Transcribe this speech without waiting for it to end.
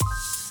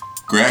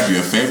Grab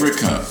your favorite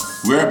cup.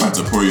 We're about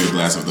to pour you a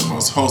glass of the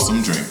most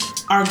wholesome drink.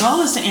 Our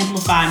goal is to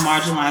amplify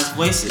marginalized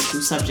voices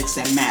through subjects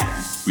that matter.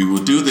 We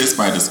will do this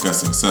by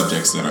discussing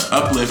subjects that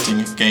are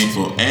uplifting,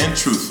 gainful, and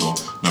truthful,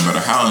 no matter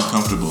how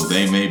uncomfortable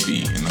they may be,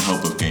 in the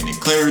hope of gaining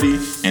clarity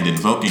and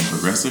invoking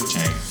progressive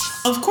change.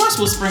 Of course,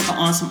 we'll sprinkle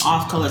on some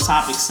off-color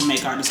topics to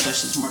make our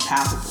discussions more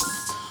palpable.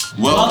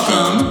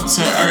 Welcome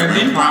to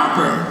Urban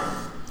Proper.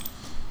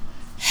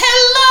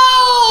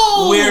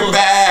 Hello! We're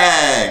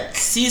back!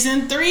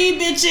 Season 3,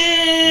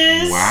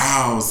 bitches!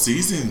 Wow,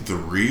 season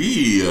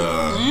 3.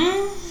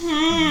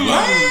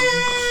 What?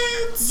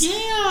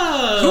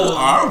 Yeah. Who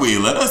are we?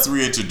 Let us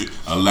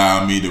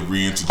allow me to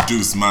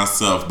reintroduce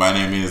myself. My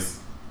name is...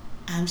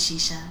 I'm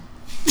Shisha.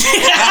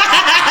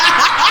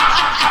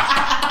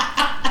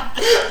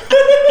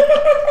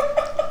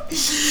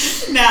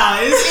 Now,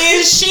 this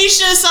is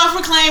Shisha,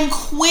 self-proclaimed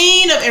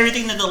queen of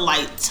everything that the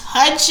light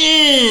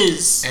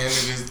touches. And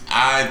it is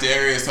I,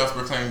 Darius,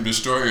 self-proclaimed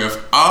destroyer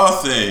of all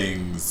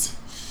things.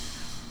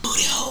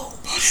 Booty holes.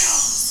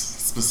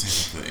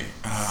 Specifically.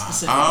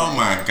 Oh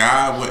my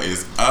God, what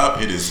is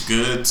up? It is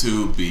good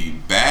to be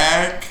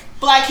back.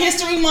 Black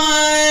History Month.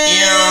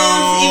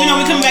 Yo. Even though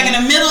we come back in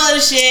the middle of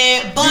the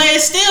shit, but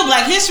it's still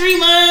Black History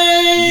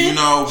Month. You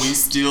know, we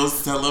still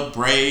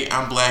celebrate.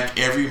 I'm black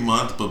every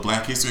month, but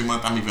Black History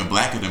Month, I'm even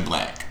blacker than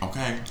black,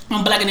 okay?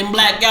 I'm blacker than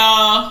black,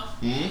 y'all.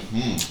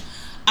 Mm-hmm.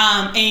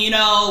 And you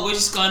know, we're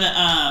just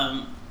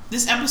gonna,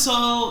 this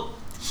episode,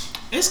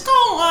 it's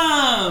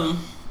gonna,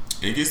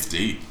 it gets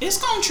deep. it's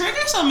gonna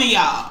trigger some of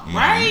y'all,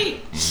 right?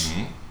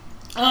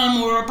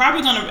 Mm-hmm. We're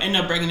probably gonna end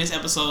up breaking this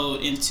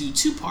episode into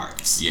 2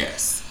 parts.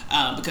 Yes.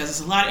 Because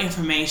it's a lot of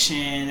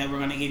information that we're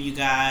going to give you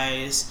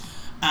guys.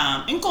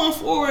 And going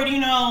forward, you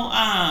know,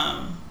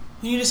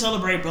 we need to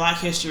celebrate Black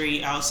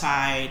History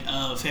outside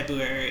of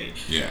February.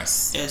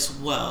 Yes. As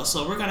well.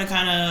 So we're going to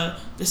kind of,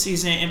 this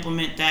season,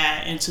 implement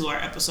that into our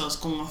episodes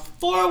going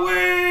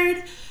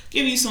forward.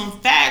 Give you some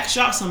facts,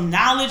 drop some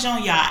knowledge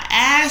on y'all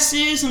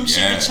asses. Some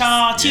shit that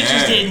y'all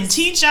teachers didn't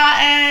teach y'all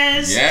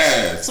ass.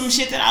 Yes. Some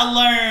shit that I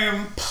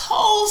learned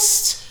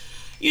post...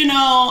 You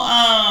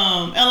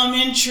know,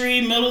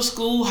 elementary, middle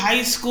school,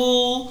 high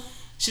school,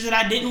 shit that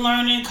I didn't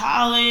learn in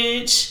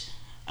college.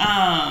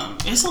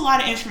 It's a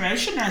lot of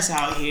information that's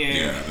out here.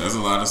 Yeah, there's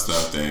a lot of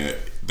stuff that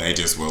they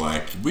just were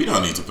like, we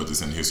don't need to put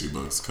this in history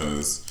books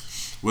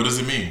because what does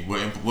it mean?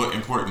 What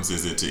importance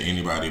is it to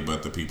anybody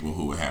but the people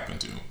who it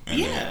happened to? And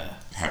it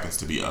happens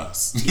to be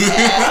us.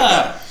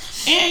 Yeah.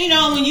 And, you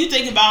know,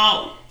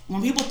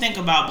 when people think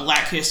about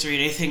Black history,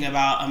 they think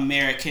about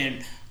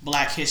American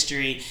Black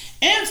history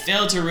and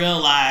fail to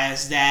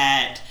realize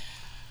that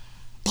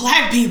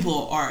Black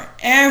people are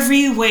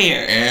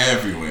everywhere.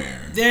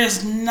 Everywhere.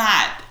 There's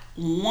not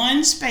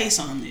one space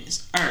on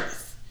this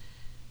earth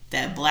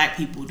that Black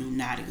people do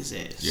not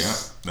exist. Yeah,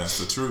 that's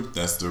the truth.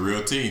 That's the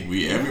real tea.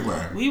 We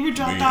everywhere. We were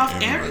dropped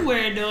off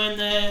everywhere during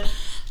the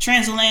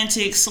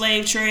transatlantic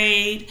slave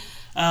trade.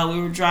 We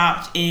were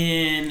dropped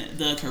in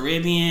the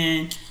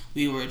Caribbean.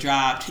 We were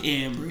dropped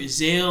in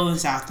Brazil and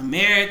South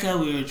America.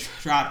 We were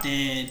dropped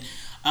in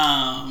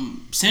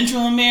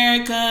Central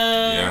America.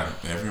 Yeah,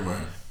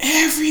 everywhere.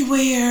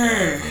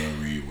 Everywhere.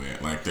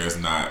 Like there's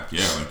not,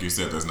 like you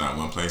said, there's not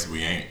one place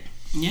we ain't.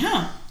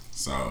 Yeah.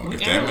 So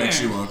if that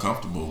makes you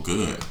uncomfortable,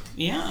 good.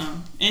 Yeah.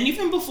 And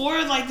even before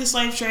like the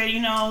slave trade,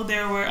 you know,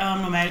 there were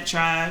nomadic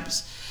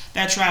tribes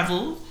that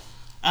traveled.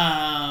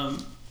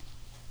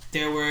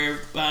 There were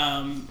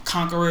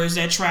conquerors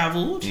that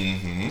traveled.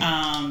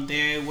 Mm-hmm.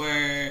 There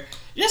were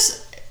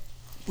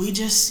we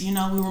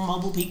were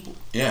mobile people.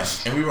 Yeah,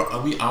 and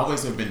we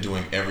always have been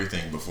doing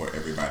everything before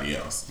everybody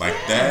else. Like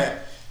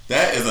that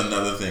is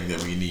another thing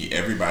that we need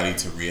everybody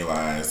to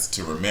realize,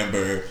 to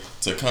remember,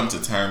 to come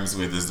to terms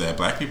with, is that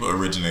Black people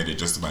originated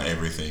just about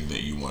everything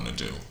that you want to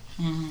do.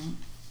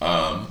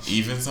 Mm-hmm.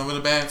 Even some of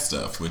the bad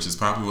stuff, which is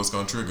probably what's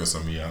going to trigger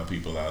some of y'all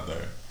people out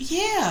there.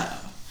 Yeah.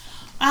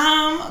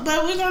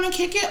 But we're going to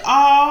kick it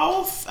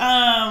off.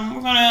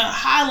 We're going to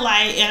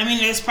highlight, and I mean,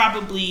 there's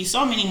probably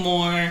so many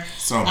more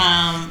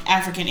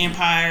African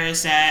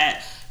empires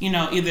that, you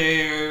know,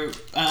 either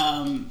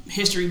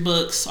history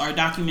books or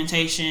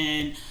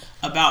documentation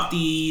about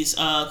these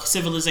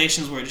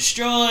civilizations were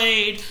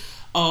destroyed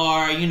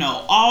or, you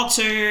know,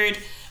 altered.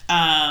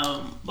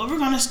 But we're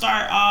going to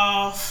start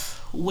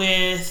off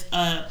with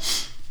an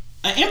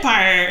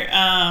empire,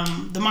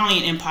 the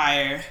Malian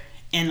Empire.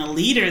 And a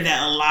leader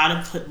that a lot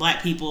of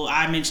Black people,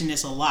 I mention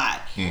this a lot,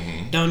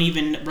 don't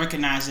even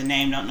recognize the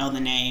name, don't know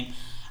the name.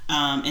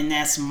 And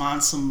that's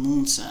Mansa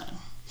Musa.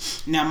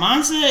 Now,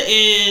 Mansa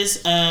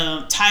is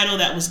a title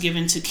that was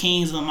given to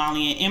kings of the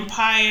Malian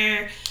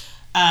Empire.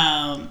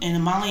 And the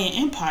Malian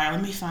Empire,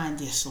 let me find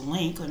this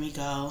link. Let me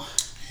go.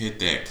 Hit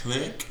that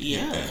click.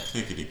 Yeah. Hit that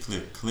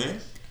clickety-click.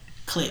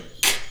 Click.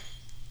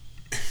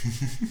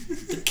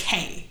 The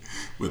K.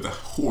 With a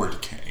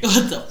horde K.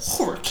 With the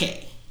horde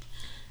K.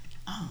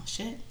 Oh,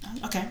 shit.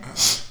 Okay.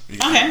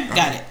 Okay,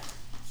 got it.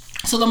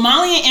 So the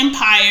Malian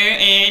Empire,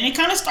 and it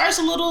kind of starts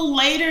a little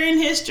later in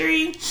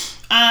history.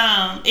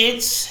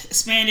 It's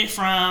expanded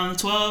from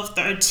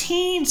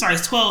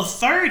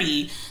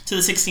 1230 to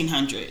the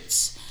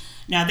 1600s.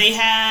 Now they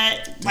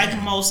had, like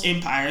most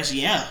empires,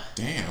 Damn,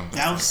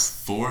 that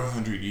was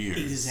 400 years.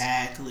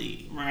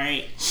 Exactly,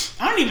 right?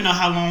 I don't even know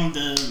how long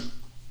the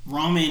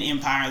Roman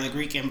Empire, the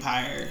Greek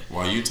Empire.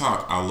 While you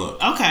talk, I'll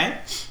look. Okay.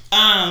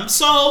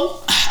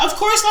 So of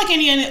course, like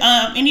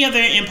any other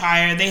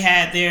empire, they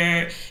had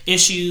their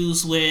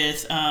issues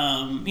with,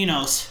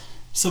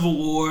 civil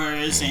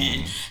wars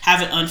and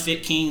having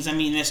unfit kings. I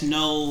mean, there's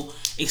no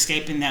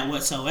escaping that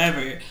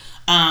whatsoever.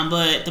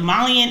 But the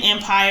Malian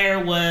Empire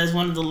was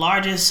one of the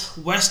largest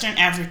Western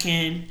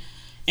African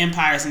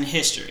empires in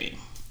history.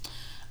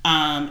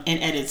 And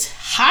at its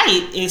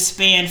height, it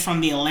spanned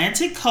from the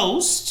Atlantic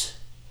coast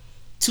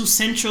to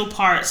central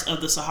parts of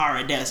the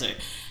Sahara Desert.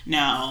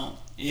 Now,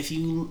 if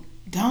you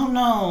don't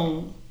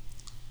know,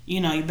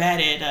 you're bad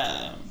at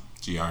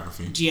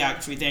geography.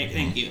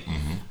 Thank you.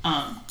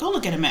 Go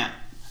look at a map.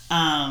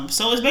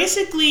 So it's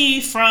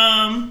basically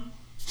from,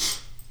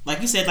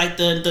 like you said, like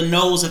the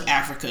nose of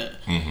Africa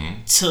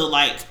to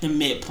like the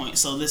midpoint.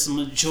 So this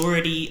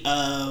majority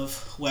of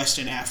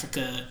Western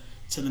Africa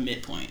to the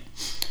midpoint.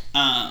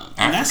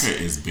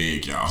 Africa is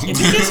big, y'all.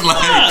 It's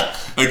like,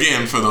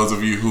 again, for those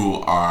of you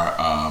who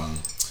are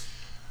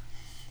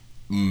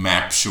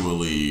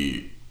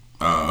maptually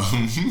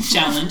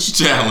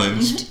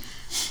challenged,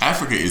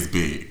 Africa is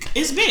big.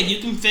 It's big. You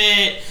can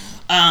fit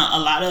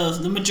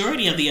the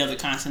majority of the other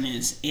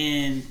continents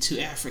into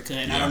Africa,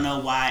 and I don't know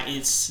why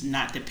it's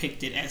not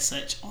depicted as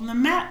such on the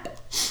map.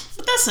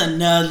 But that's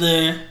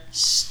another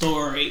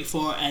story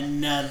for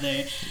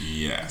another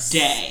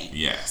day.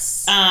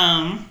 Yes.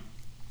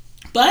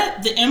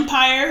 But the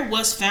empire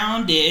was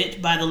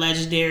founded by the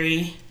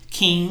legendary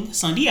King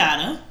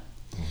Sundiata,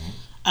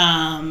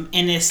 and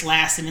it's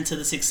lasted into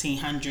the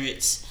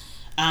 1600s.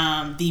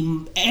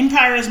 The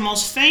empire's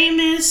most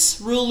famous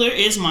ruler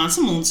is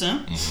Mansa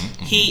Musa.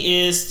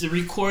 He is the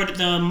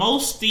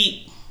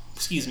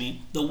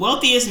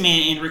wealthiest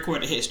man in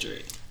recorded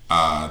history.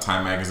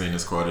 Time magazine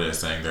is quoted as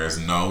saying there's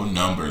no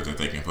number that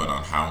they can put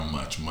on how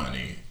much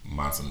money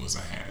Mansa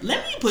Musa had.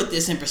 Let me put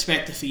this in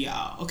perspective for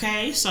y'all,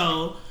 okay?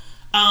 So,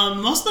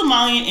 most of the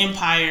Malian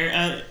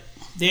Empire,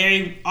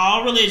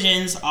 all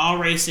religions, all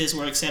races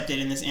were accepted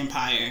in this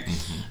empire.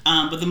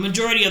 But the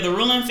majority of the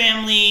ruling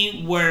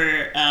family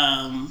were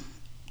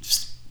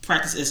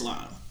practice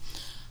Islam.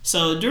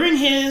 So during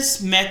his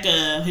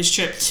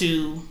trip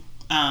to,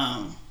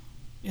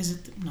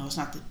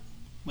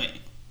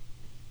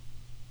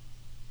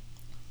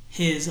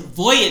 his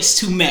voyage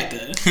to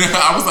Mecca.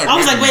 I was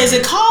like, wait, is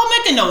it called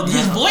Mecca? No,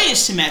 his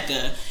voyage to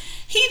Mecca.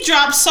 He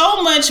dropped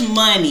so much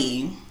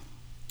money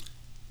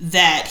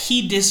that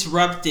he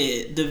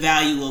disrupted the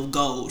value of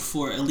gold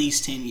for at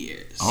least 10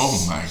 years.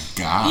 Oh my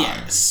God.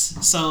 Yes.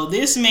 So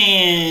this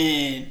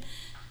man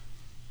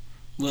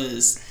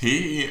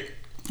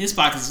his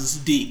pockets was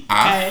deep.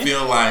 Okay? I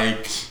feel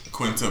like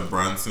Quinta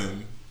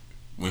Brunson,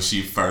 when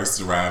she first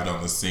arrived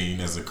on the scene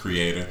as a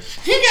creator,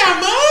 he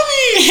got money.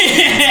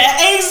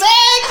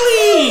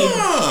 Exactly.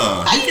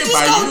 How you just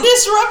gonna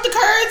disrupt the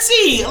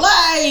currency?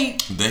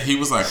 That he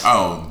was like,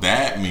 oh,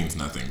 that means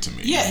nothing to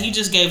me. Yeah, he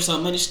just gave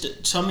so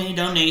many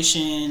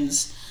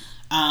donations,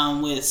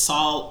 with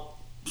salt,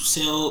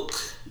 silk,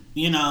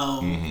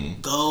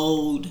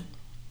 gold.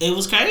 It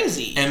was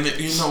crazy. And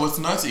what's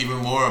nuts even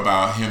more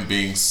about him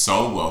being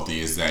so wealthy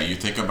is that you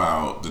think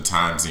about the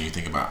times and you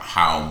think about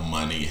how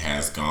money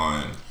has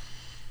gone.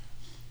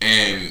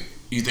 And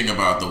you think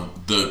about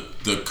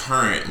the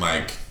current,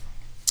 like,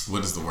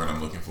 what is the word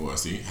I'm looking for?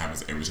 See, it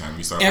happens every time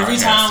we start every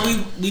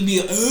podcasting. Time we be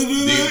the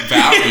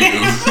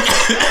value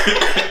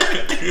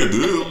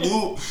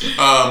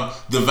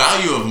the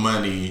value of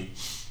money,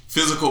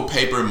 physical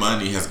paper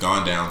money, has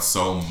gone down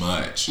so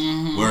much.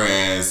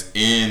 Whereas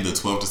in the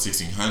 12 to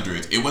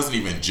 1600s, it wasn't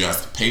even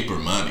just paper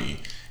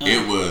money.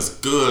 It was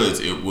goods,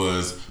 it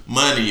was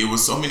money, it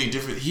was so many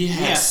different. He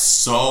had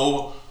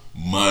so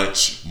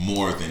much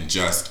more than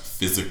just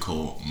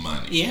physical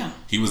money. Yeah.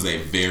 He was a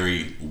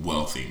very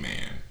wealthy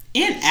man.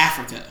 In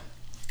Africa.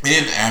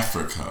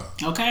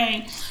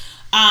 Okay.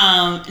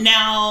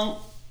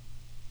 Now,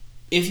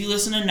 if you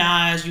listen to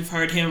Nas, you've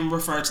heard him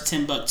refer to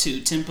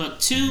Timbuktu.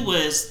 Timbuktu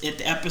was at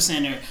the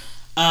epicenter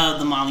of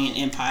the Malian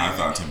Empire. I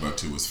thought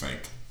Timbuktu was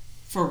fake.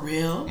 For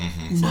real?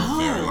 For a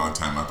very long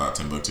time, I thought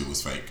Timbuktu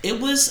was fake. It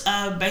was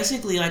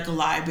basically like a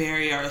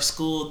library or a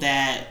school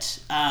that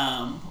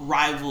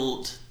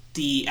rivaled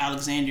the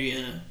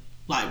Alexandria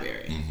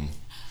Library.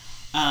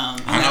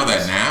 I know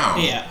that now.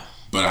 Yeah.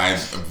 But I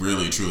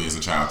really, truly, as a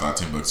child, thought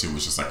Timbuktu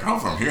was just like, oh,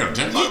 from here to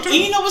Timbuktu. And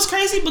you know what's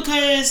crazy?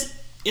 Because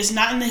it's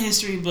not in the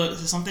history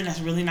books. It's something that's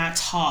really not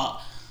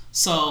taught.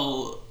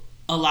 So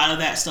a lot of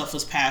that stuff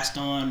was passed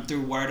on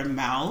through word of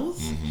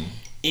mouth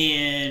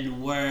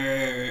and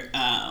were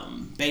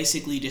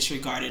basically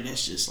disregarded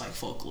as just like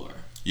folklore.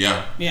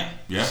 Yeah.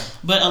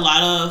 But a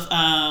lot of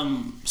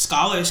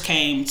scholars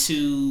came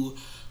to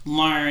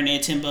learn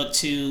at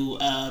Timbuktu.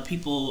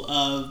 People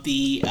of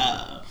the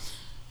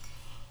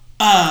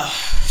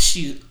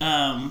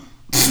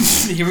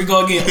Here we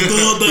go again.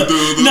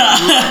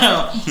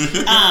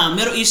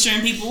 Middle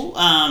Eastern people,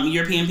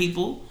 European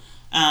people,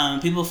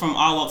 people from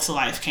all walks of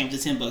life came to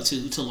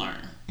Timbuktu to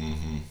learn.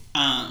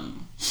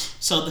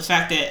 So the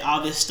fact that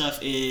all this stuff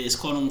is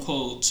quote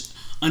unquote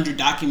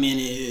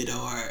underdocumented,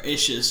 or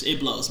it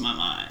blows my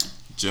mind.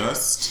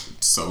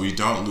 Just so we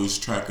don't lose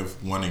track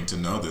of wanting to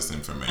know this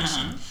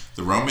information,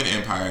 the Roman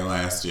Empire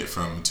lasted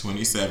from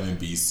 27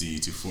 BC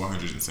to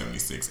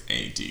 476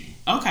 AD.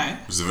 Okay.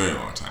 Which is a very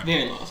long time.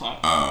 Very long time.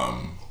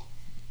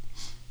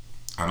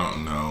 I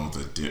don't know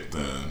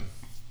the.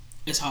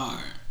 It's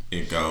hard.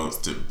 It goes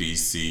to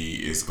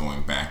BC, it's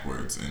going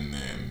backwards, and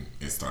then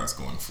it starts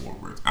going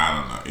forward. I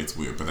don't know. It's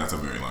weird, but that's a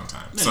very long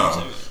time. So,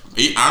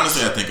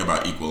 honestly, I think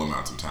about equal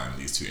amounts of time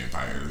these two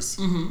empires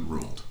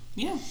ruled.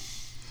 Yeah.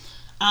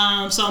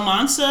 So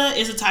Mansa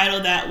is a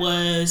title that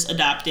was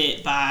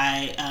adopted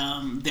by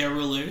their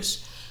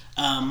rulers.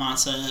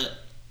 Mansa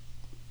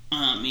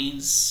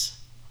means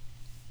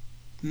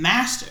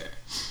master.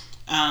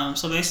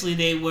 So basically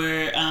they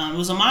were, it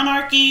was a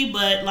monarchy,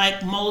 but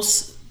like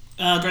most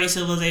great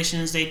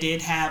civilizations, they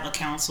did have a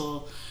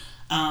council,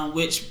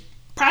 which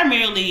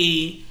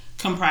primarily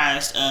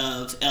comprised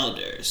of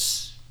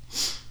elders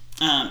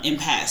and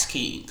past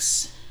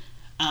kings.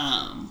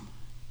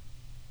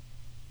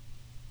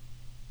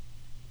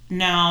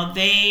 Now,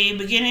 they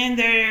beginning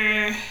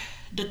their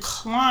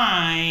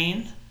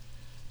decline,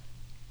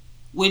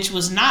 which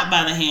was not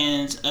by the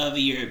hands of a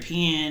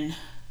European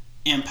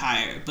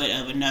empire, but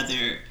of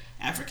another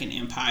African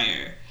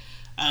empire,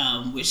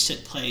 which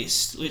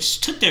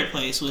took their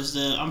place was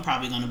I'm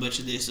probably going to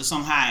butcher this, the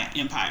Songhai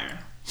Empire.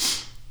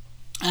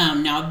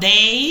 Now,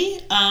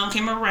 they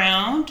came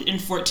around in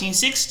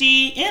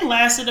 1460 and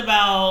lasted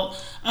about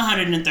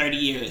 130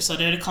 years. So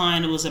their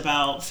decline was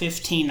about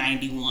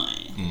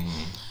 1591.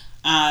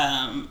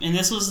 And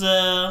this was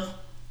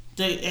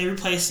they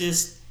replaced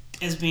this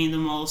as being the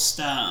most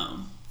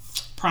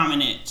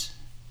prominent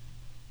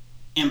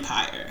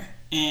empire.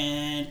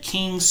 And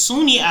King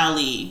Sunni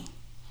Ali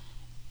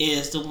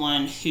is the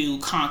one who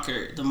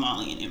conquered the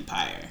Malian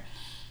Empire.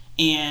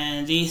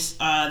 And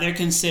they're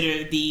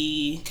considered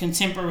the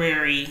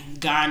contemporary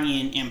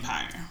Ghanaian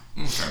Empire.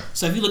 Okay.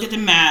 So if you look at the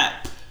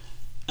map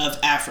of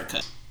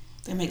Africa,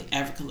 they make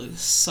Africa look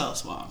so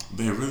small.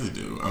 They really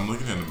do. I'm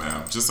looking at the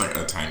map, just like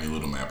a tiny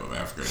little map of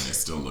Africa, and it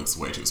still looks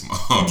way too small.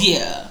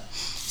 Yeah.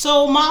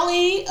 So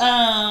Mali,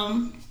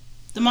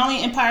 the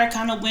Malian Empire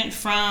kind of went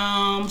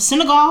from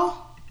Senegal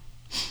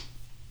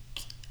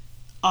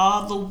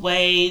all the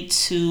way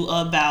to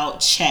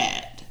about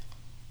Chad.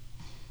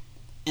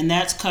 And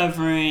that's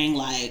covering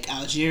like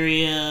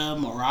Algeria,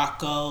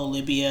 Morocco,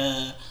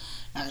 Libya,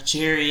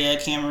 Nigeria,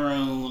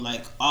 Cameroon,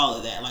 like all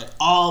of that. Like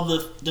all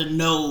the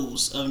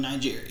nose of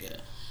Nigeria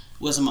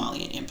was a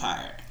Malian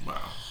empire.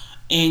 Wow.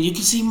 And you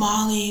can see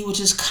Mali,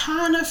 which is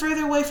kind of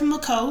further away from the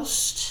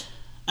coast.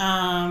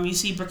 You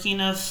see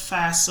Burkina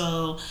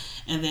Faso,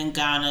 and then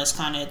Ghana is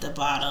kind of at the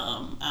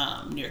bottom,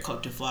 near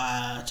Cote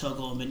d'Ivoire,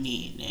 Togo, and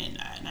Benin, and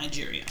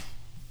Nigeria.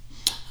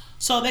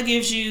 So that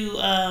gives you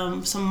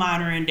some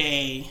modern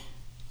day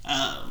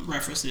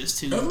references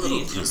to a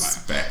little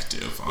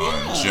perspective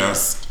on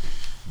just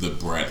the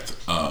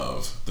breadth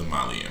of the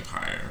Mali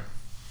Empire.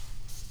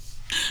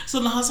 So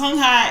the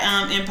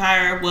Songhai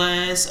Empire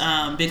was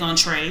big on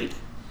trade.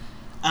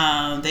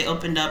 They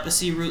opened up a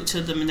sea route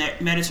to the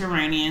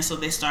Mediterranean, so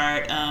they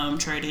started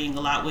trading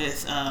a lot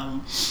with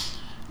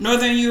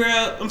Southern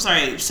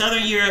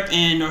Europe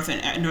and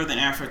Northern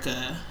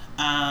Africa.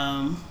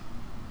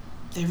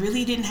 They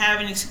really didn't have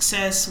any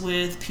success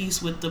with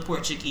peace with the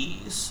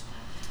Portuguese.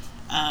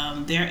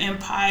 Their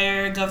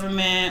empire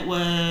government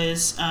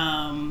was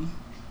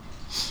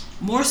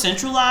more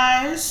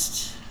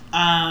centralized.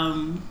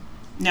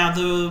 Now,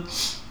 the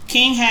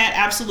king had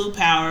absolute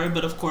power,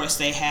 but of course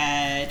they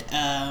had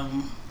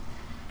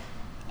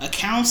a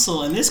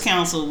council, and this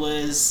council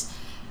was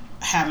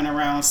having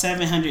around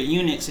 700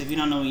 eunuchs. If you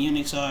don't know what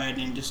eunuchs are,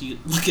 then just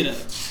look it up.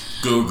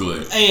 Google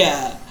it.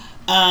 Yeah.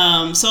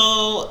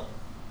 So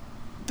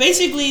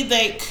basically,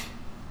 they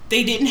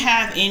didn't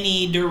have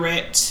any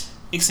direct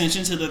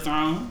extension to the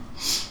throne.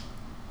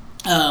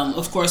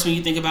 Of course, when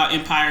you think about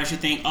empires, you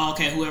think,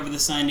 whoever the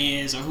son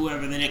is or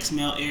whoever the next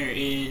male heir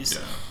is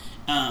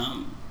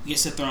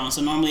gets the throne.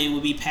 So normally it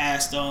would be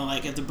passed on,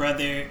 like if the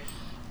brother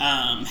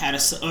had a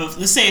son, or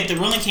let's say if the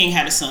ruling king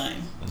had a son,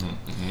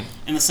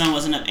 and the son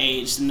wasn't of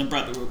age, then the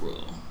brother would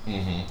rule.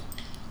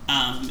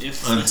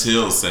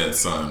 Until said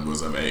son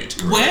was of age,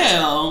 correct?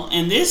 Well,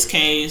 in this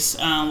case,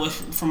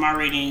 from my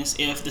readings,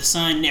 if the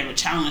son never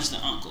challenged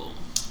the uncle,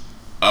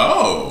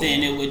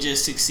 then it would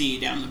just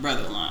succeed down the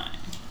brother line.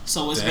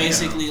 So it's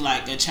basically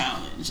like a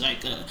challenge,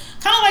 like kind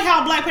of like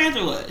how Black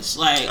Panther was.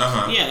 Like,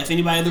 if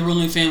anybody in the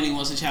ruling family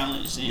wants a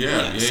challenge,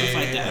 then stuff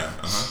like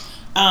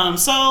that.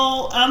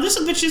 So this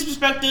is a bitch's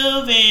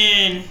perspective,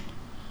 and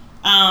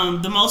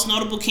the most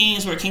notable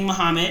kings were King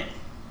Muhammad.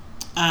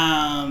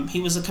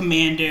 He was a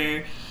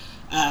commander.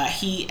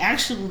 He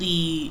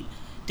actually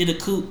did a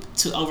coup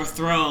to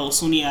overthrow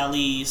Sunni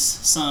Ali's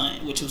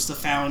son, which was the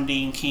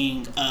founding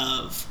king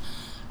of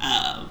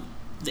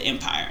the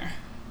empire.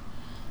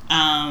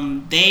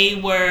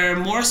 They were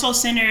more so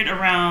centered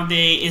around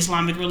the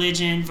Islamic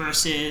religion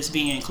versus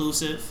being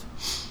inclusive,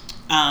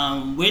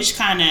 which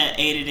kind of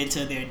aided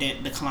into their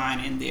decline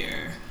and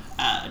their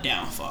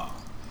downfall.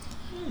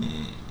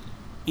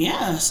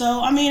 Yeah,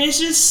 so I mean, it's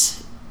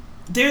just,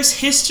 there's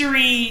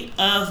history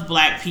of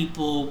black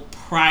people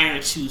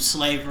prior to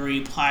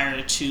slavery,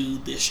 prior to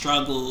the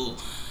struggle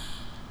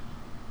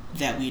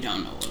that we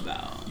don't know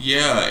about.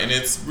 Yeah, and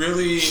it's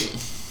really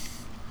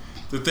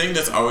the thing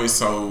that's always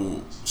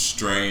so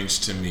strange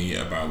to me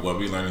about what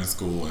we learn in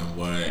school and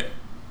what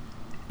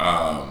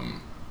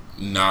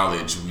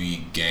knowledge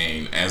we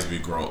gain as we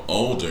grow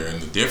older,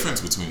 and the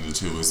difference between the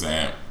two is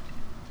that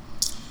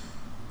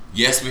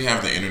yes, we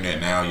have the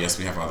internet now. Yes,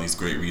 we have all these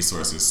great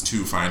resources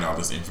to find all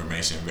this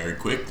information very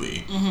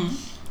quickly.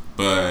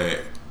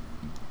 But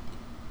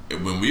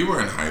when we were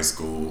in high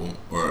school,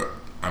 or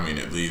I mean,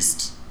 at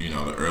least, you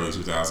know, the early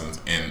 2000s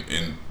and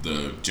in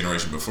the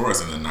generation before us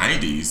in the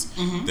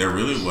 90s, there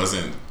really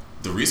wasn't,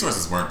 the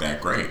resources weren't that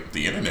great.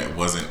 The internet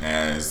wasn't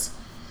as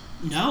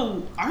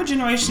our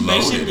generation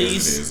basically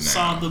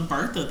saw the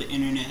birth of the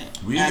internet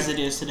as it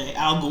is today.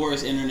 Al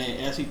Gore's internet,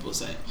 as people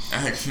say.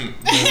 Listen,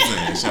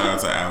 shout out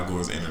to Al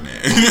Gore's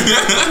internet,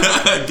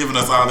 giving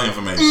us all the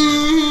information.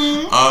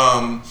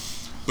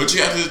 But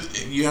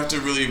you have to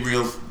really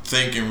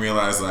think and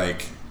realize,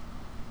 like,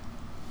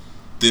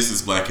 this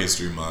is Black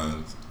History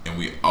Month, and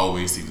we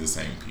always see the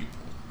same people.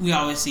 We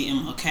always see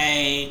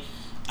MLK.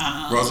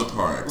 Rosa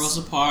Parks,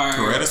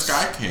 Coretta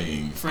Scott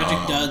King,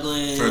 Frederick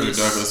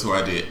Douglass, who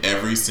I did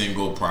every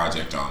single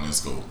project on in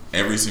school,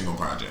 every single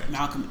project.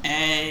 Malcolm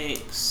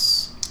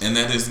X. And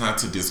that is not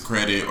to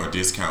discredit or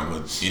discount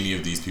what any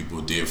of these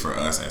people did for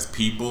us as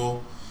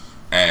people,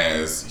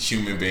 as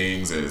human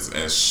beings,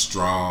 as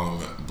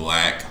strong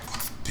black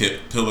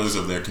pillars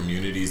of their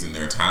communities and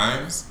their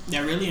times.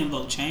 That really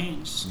invoke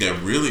change.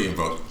 That really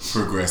invoke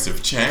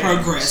progressive change.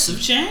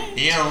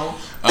 You know,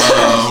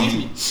 excuse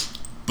me.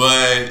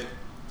 But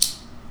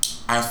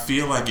I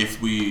feel like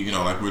if we, you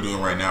know, like we're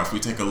doing right now, if we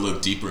take a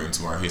look deeper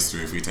into our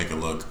history, if we take a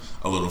look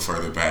a little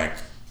further back,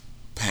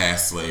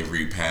 past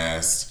slavery,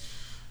 past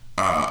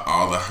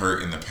all the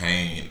hurt and the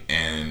pain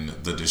and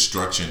the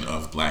destruction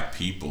of black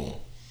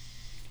people,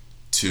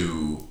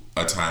 to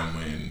a time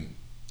when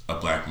a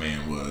black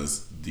man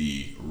was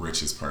the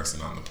richest person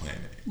on the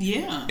planet.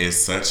 Yeah. It's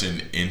such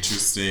an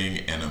interesting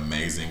and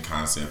amazing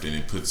concept, and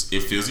it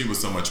fills you with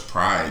so much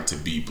pride to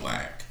be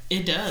black.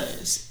 It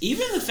does.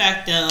 Even the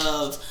fact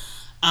of,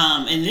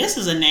 and this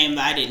is a name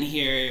that I didn't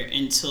hear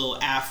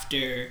until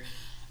after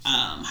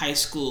high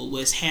school,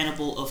 was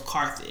Hannibal of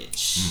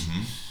Carthage.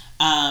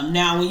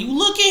 Now, when you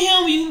look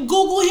at him, you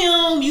Google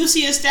him, you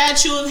see a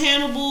statue of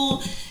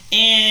Hannibal,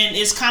 and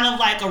it's kind of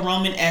like a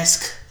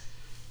Roman-esque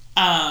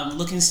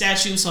looking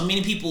statue. So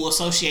many people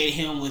associate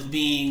him with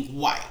being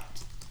white,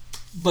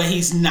 but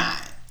he's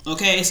not.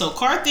 Okay, so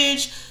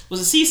Carthage was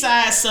a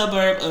seaside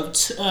suburb of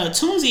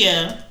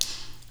Tunisia.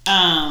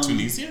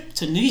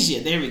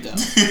 Tunisia. There we go.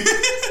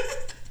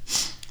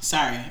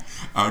 Sorry.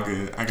 All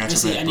good. I got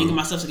Let's your see, back. I need to get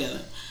myself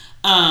together.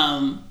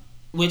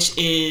 Which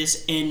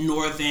is in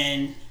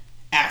northern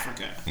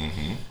Africa.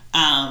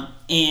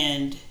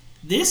 And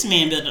this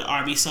man built an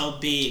army so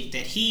big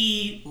that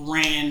he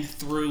ran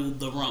through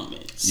the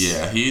Romans.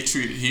 Yeah,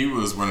 he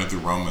was running through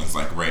Romans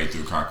like raid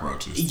through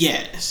cockroaches.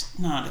 Yes.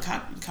 No, the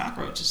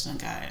cockroaches done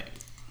got.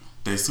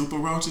 They super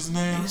roaches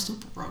now? They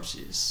super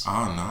roaches.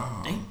 Oh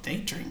no. They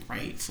drink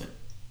raid for.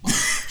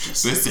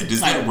 Listen,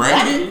 this like, is that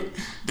raid?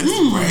 This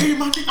is raid,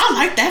 my nigga. I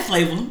like that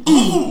flavor.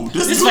 Ooh,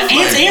 this is for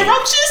ants and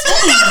roaches?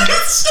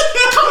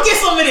 Come get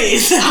some of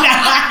this.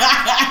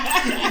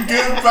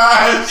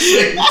 Goodbye,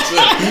 Shisha.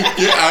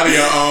 Get out of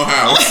your own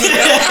house.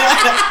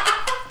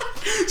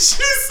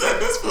 She said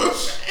this for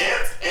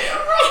ants and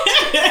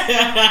roaches.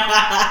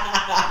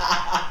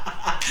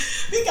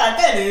 We got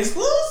that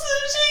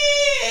exclusive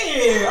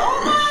shit. All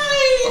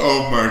right.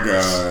 Oh my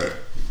god.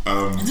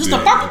 Is this the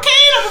purple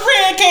can or the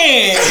red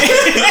can?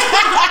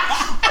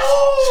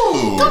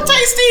 Ooh. Come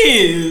taste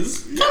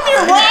this. Come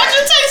here,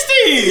 Roger. Taste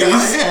this. Yeah,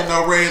 I ain't had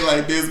no raid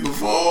like this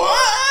before.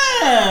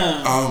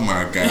 Oh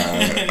my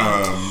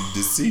god.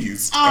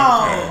 Deceased.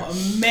 Oh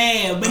okay.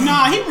 Man. But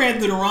nah, he ran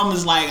through the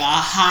Romans like a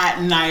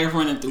hot knife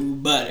running through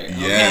butter.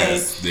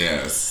 Okay?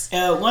 Yes.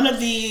 One of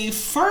the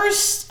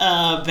first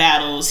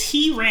battles,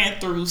 he ran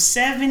through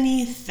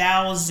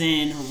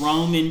 70,000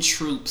 Roman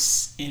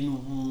troops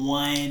in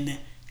one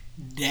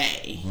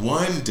day.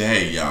 One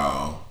day,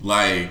 y'all.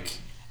 Like,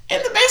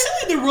 and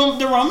basically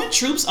the Roman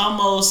troops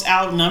almost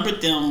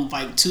outnumbered them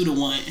like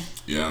 2-1.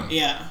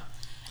 Yeah.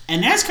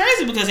 And that's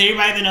crazy because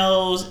everybody that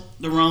knows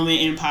the Roman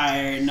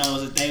Empire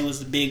knows that they was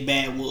the big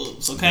bad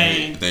wolves.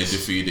 Okay, they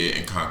defeated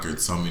and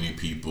conquered so many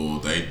people.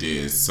 They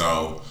did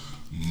so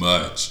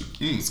much.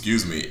 In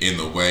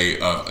the way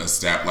of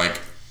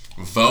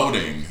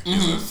voting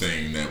is a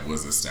thing that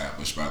was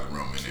established by the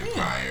Roman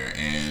Empire,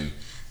 and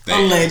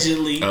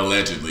allegedly, I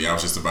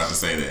was just about to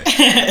say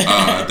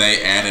that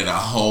they added a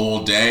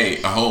whole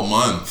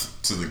month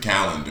to the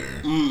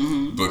calendar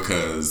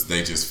because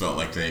they just felt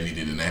like they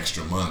needed an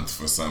extra month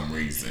for some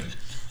reason.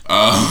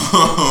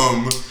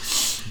 But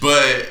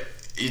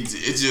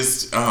it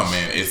just, oh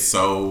man, it's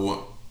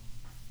so,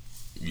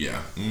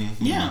 yeah.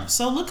 Mm-hmm. Yeah,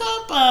 so look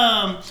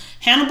up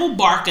Hannibal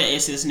Barca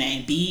is his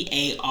name,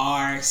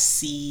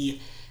 Barca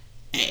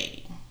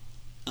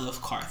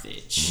of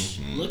Carthage.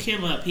 Mm-hmm. Look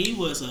him up. He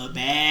was a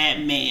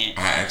bad man.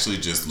 I actually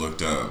just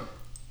looked up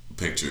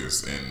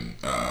pictures and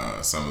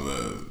some of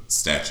the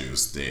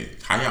statues.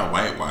 How y'all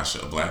whitewash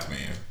a black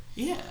man?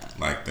 Yeah.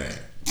 Like that.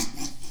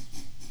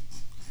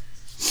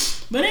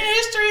 But in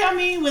history, I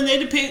mean, when they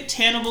depict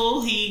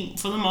Hannibal, he,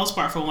 for the most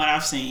part, from what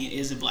I've seen,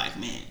 is a black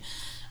man.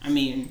 I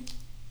mean,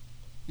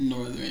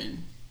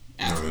 Northern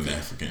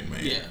African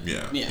man.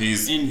 Yeah.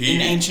 He's in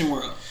the ancient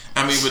world.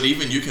 I mean, but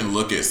even you can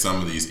look at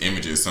some of these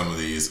images, some of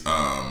these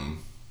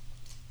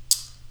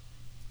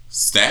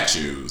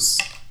statues,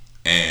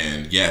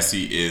 and yes,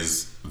 he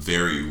is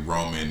very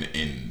Roman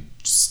in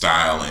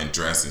style and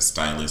dress and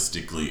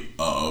stylistically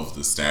of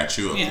the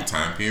statue of the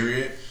time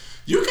period.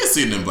 You can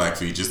see them black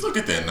features. Look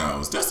at that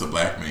nose. That's a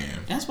black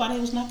man. That's why they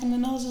was knocking the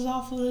noses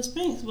off of the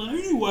Sphinx. But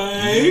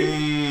anyway,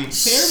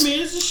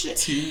 pyramids and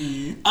shit.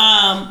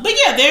 But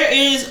yeah, there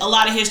is a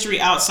lot of history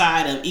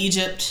outside of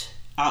Egypt,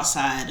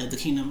 outside of the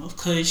Kingdom of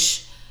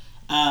Kush,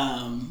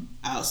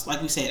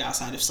 like we said,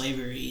 outside of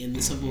slavery and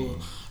the civil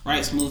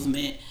rights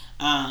movement.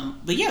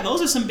 But yeah,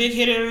 those are some big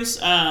hitters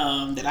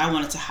that I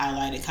wanted to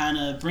highlight and kind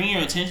of bring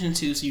your attention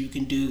to, so you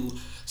can do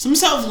some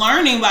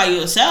self-learning by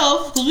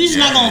yourself, because we just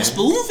not gonna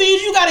spoon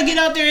feed. You gotta get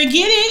out there and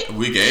get it.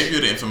 We gave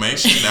you the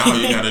information. Now all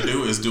you gotta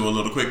do is do a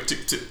little quick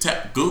tick tick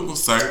tap Google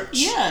search.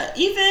 Yeah,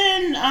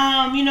 even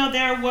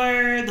there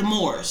were the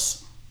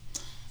Moors,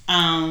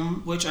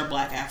 which are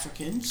black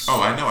Africans.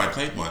 Oh, I know. I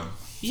played one.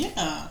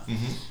 Yeah.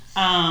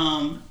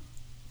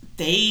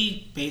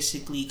 They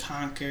basically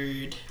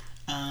conquered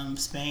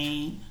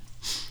Spain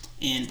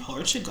and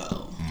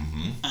Portugal.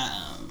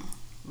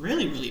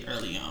 Really, really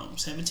early on,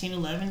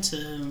 1711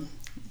 to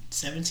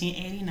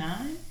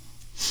 1789.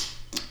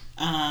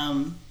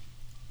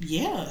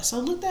 Yeah, so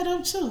look that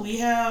up too. We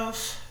have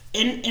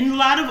in a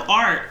lot of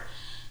art,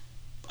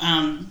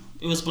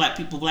 it was black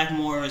people, black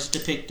Moors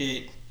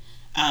depicted.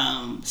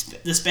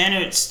 The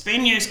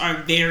Spaniards are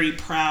very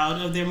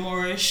proud of their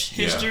Moorish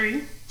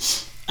history,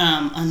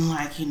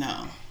 unlike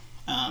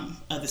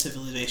other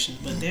civilizations,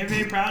 but they're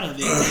very proud of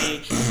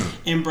it.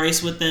 They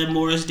embrace what the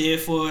Moors did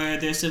for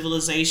their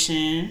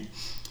civilization.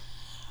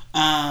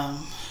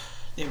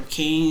 They were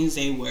kings,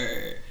 they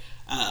were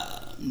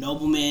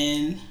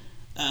noblemen,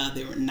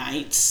 they were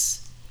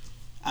knights.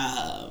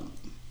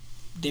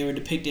 They were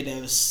depicted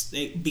as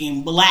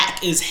being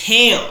black as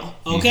hell.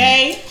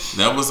 Okay,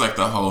 that was like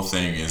the whole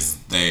thing. Is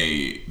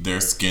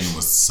their skin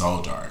was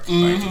so dark.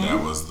 Like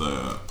that was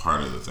the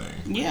part of the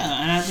thing.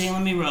 Yeah, and I think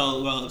let me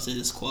roll up to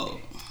this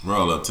quote.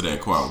 Roll up to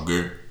that quote,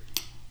 good.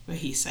 What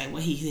he said.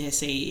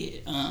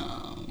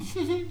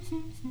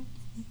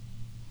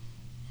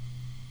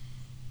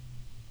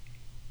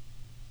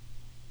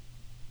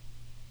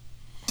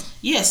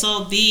 Yeah,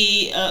 so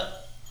the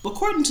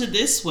according to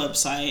this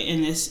website,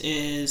 and this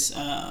is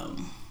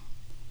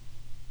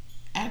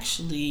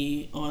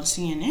actually on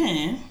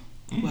CNN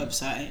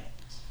website,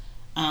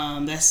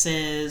 that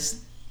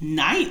says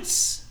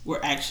knights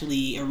were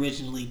actually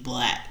originally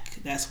black.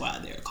 That's why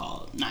they're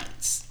called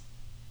knights.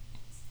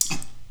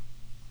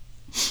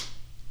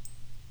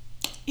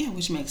 Yeah,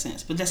 which makes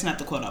sense, but that's not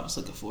the quote I was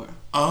looking for.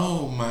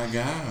 Oh my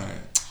God.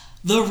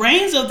 The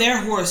reins of their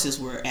horses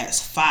were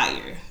as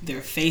fire, their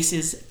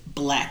faces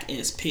black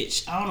as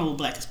pitch. I don't know what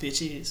black as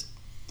pitch is,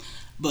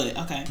 but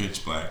okay.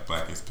 Pitch black,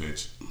 black as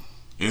pitch.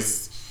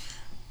 It's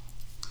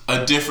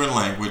a different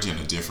language and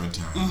a different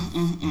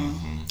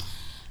time.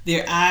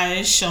 Their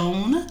eyes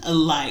shone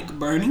like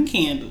burning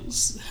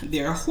candles.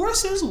 Their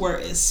horses were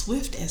as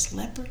swift as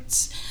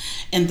leopards,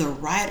 and the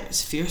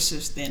riders fiercer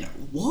than a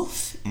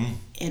wolf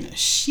in a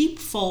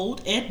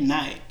sheepfold at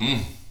night.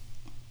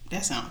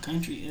 That sounds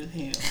country as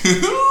hell.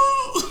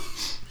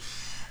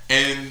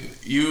 And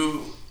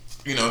you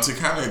know, to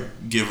kind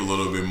of give a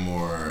little bit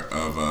more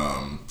of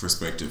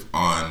perspective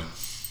on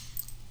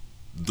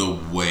the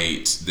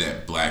weight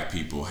that black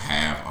people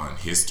have on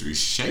history,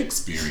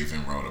 Shakespeare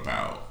even wrote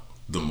about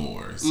the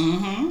Moors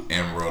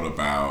and wrote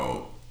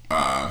about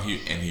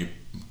he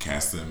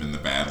cast them in the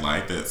bad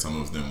light that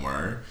some of them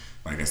were.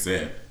 Like I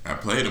said, I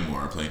played a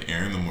Moor. I played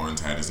Aaron the Moor in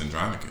Titus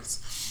Andronicus.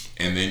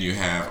 And then you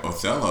have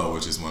Othello,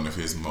 which is one of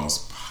his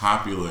most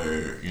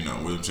popular,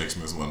 William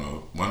Shakespeare's one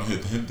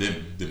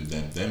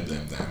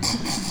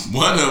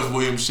of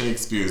William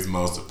Shakespeare's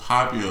most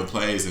popular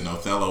plays, and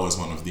Othello is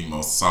one of the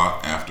most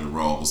sought after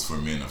roles for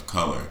men of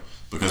color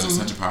because it's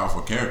such a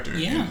powerful character.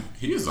 Yeah. And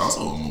he is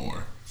also a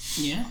Moor.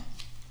 Yeah.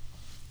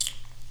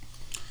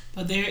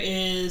 But there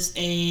is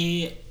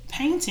a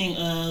painting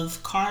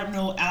of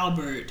Cardinal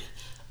Albert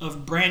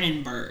of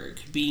Brandenburg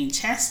being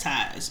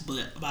chastised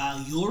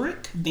by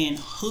Ulrich van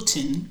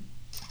Houten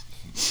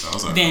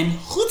Van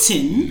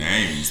Houten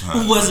names,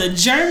 was a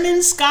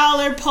German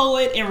scholar,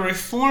 poet, and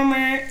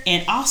reformer,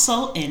 and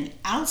also an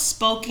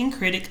outspoken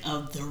critic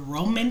of the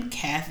Roman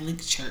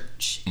Catholic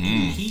Church.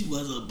 And he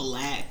was a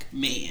black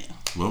man.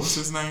 What was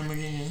his name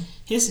again?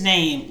 His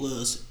name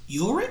was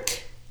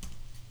Ulrich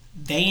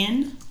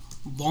von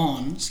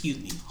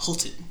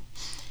Houten.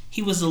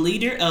 He was the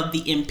leader of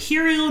the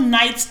Imperial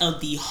Knights of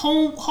the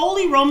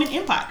Holy Roman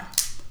Empire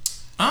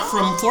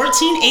from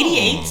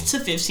 1488 to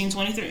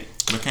 1523.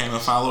 Became a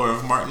follower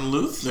of Martin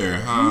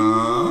Luther,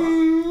 huh?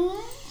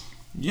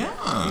 Yeah.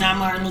 Not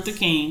Martin Luther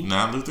King.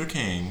 Not Luther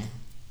King.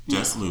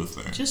 Just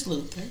Luther. Just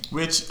Luther.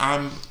 Which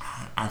I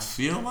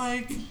feel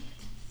like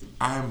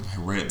I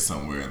read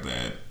somewhere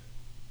that,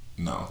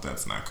 no,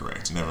 that's not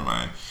correct. Never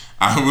mind.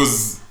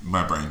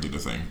 My brain did a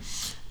thing.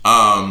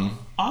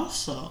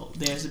 Also,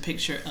 there's a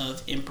picture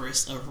of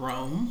Empress of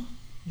Rome,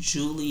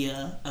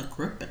 Julia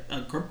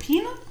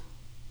Agrippina,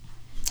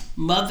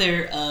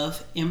 mother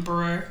of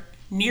Emperor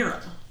Nero.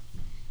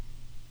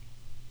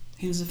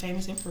 He was a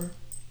famous emperor.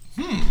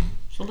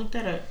 So look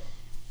that up.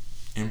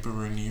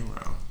 Emperor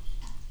Nero.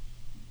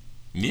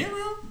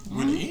 Nero?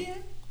 With an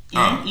N?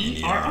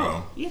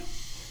 N-E-R-O. Yeah.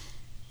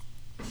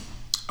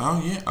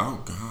 Oh, yeah.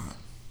 Oh, God.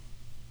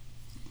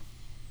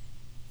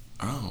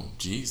 Oh,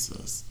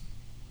 Jesus.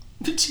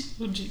 Oh,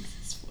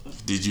 Jesus.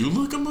 Did you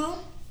look him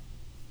up?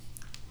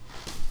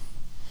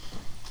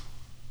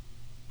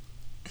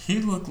 He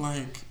looked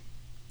like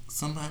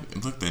somebody.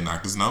 Look, they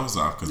knocked his nose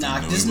off because they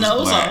knew he was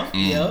black.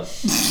 Yep.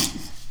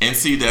 And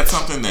see, that's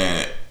something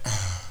that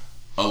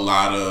a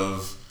lot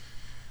of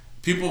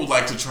people would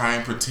like to try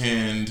and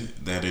pretend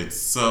that it's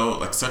so,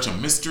 like, such a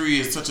mystery.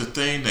 It's such a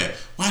thing that,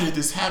 why did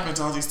this happen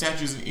to all these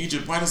statues in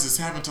Egypt? Why does this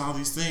happen to all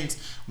these things?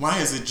 Why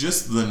is it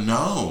just the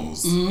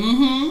nose?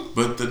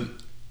 But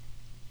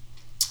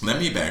let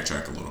me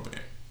backtrack a little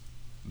bit.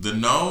 The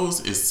nose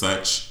is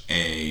such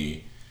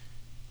a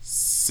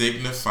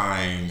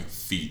signifying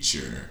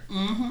feature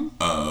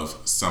of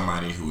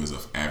somebody who is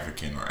of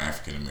African or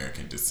African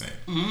American descent.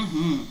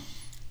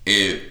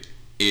 It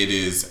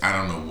is, I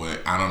don't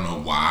know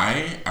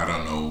why, I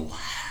don't know,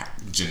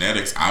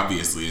 genetics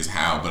obviously is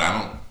how, but I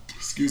don't,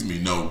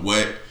 know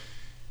what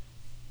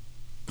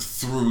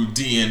through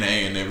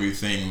DNA and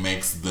everything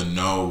makes the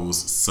nose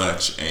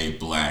such a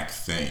black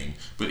thing.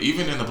 But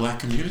even in the black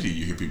community,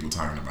 you hear people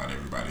talking about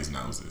everybody's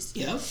noses.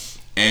 Yep.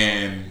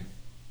 And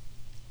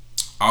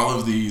all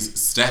of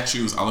these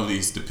statues, all of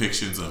these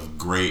depictions of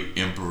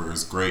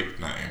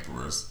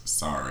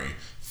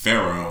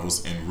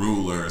pharaohs and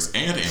rulers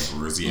and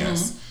emperors,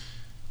 yes,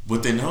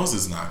 but their nose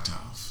is knocked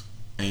off.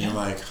 And you're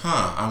like,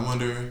 I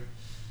wonder,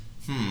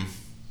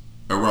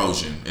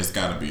 erosion. It's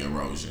got to be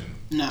erosion.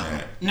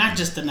 No, not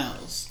just the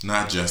nose.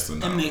 Not just the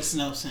nose. That makes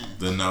no sense.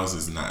 The nose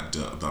is not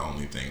the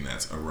only thing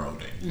that's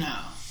eroding. No.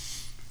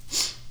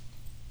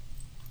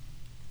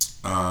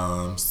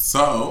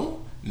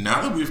 So,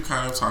 now that we've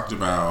kind of talked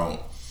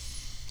about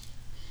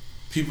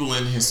people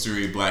in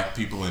history, black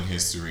people in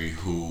history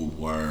who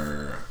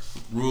were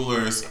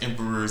rulers,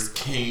 emperors,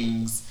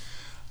 kings,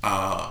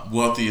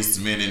 wealthiest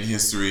men in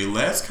history,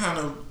 let's kind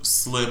of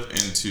slip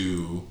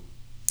into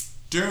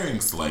during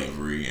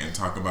slavery and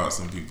talk about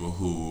some people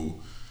who,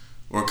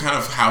 or kind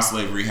of how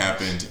slavery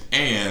happened,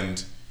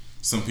 and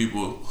some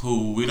people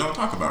who we don't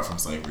talk about from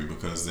slavery,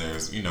 because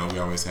there's, we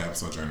always have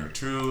Sojourner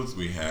Truth,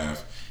 we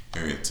have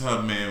Harriet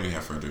Tubman, we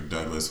have Frederick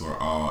Douglass, who are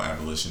all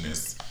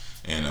abolitionists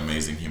and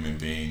amazing human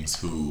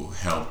beings who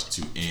helped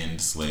to end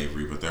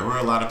slavery. But there were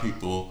a lot of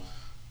people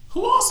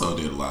who also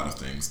did a lot of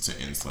things to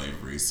end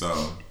slavery.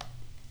 So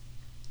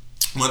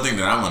one thing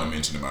that I want to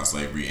mention about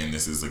slavery, and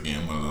this is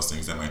again one of those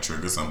things that might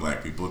trigger some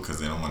black people because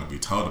they don't want to be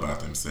told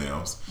about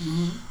themselves.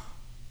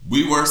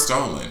 We were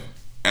stolen.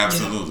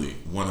 Absolutely.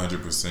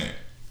 100%.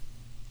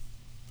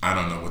 I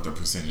don't know what the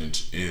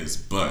percentage is,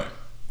 but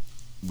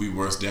we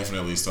were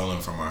definitely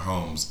stolen from our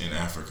homes in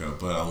Africa.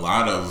 But a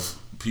lot of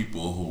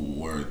people who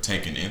were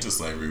taken into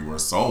slavery were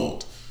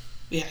sold.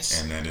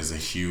 Yes. And that is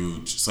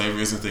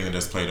slavery is a thing that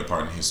has played a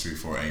part in history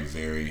for a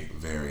very,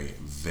 very,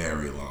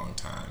 very long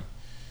time.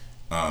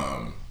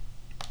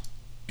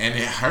 And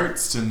it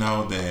hurts to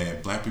know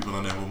that black people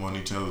don't ever want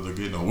each other to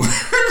get nowhere.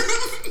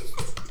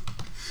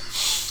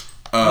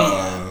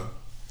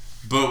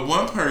 But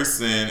one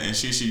person, and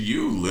Shisha,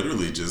 you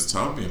literally just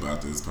told me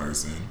about this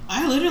person.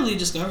 I literally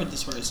discovered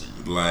this person.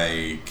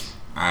 Like,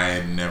 I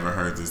had never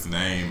heard this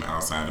name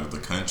outside of the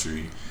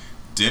country.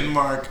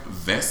 Denmark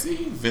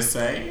Vesey?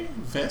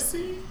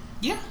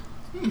 Yeah.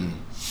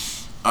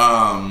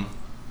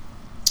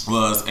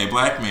 Was a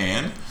black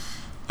man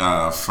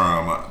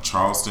from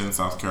Charleston,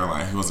 South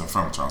Carolina. He wasn't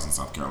from Charleston,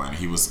 South Carolina.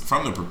 He was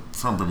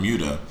from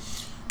Bermuda,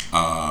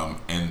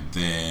 and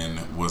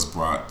then was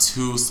brought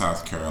to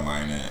South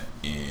Carolina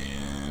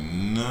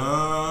in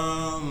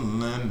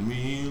let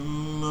me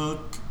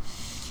look.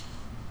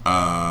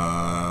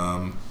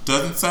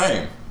 Doesn't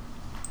say.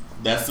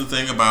 That's the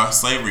thing about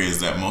slavery, is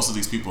that most of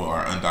these people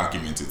are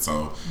undocumented.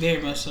 So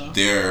very much so.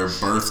 Their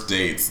birth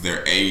dates,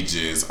 their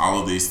ages,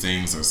 all of these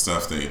things are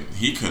stuff that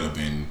he could have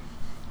been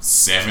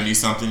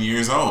 70-something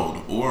years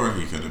old, or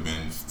he could have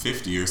been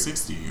 50 or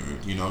 60, or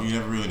you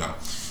never really know.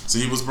 So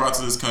he was brought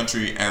to this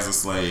country as a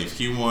slave.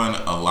 He won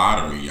a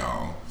lottery,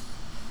 y'all.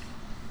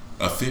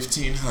 A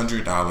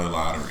 $1,500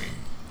 lottery.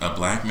 A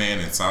black man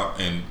in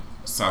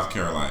South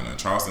Carolina,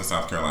 Charleston,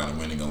 South Carolina,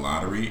 winning a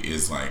lottery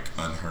is like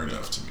unheard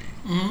of to me.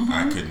 Mm-hmm.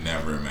 I could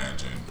never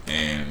imagine.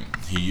 And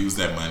he used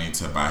that money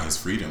to buy his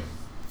freedom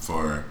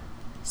for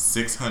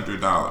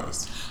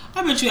 $600.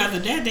 I bet you after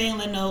that they ain't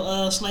let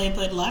no slave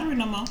play the lottery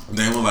no more.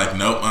 They were like,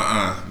 nope,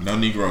 no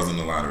Negroes in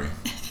the lottery.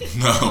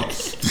 No,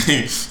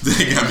 they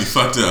got me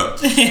fucked up.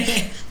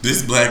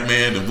 This black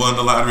man that won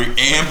the lottery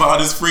and bought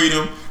his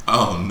freedom.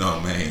 Oh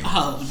no, man.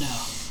 Oh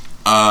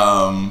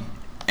no.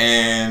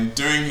 And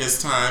during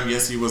his time,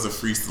 yes, he was a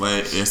free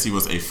slave. Yes, he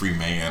was a free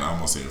man. I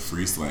almost said a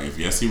free slave.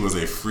 Yes, he was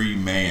a free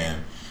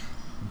man,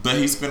 but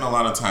he spent a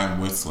lot of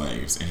time with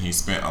slaves, and he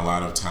spent a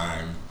lot of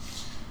time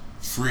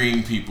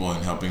freeing people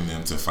and helping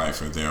them to fight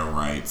for their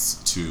rights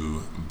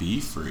to be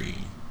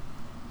free.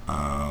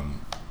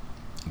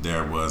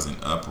 There was an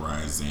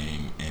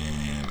uprising,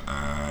 and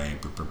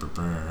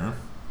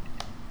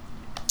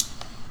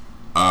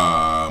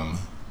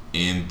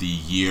in the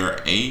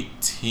year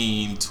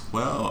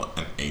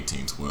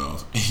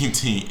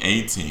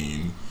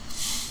 1818.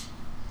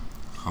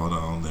 Hold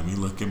on, let me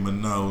look at my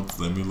notes.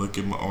 Let me look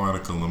at my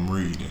article I'm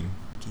reading.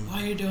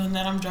 While you're doing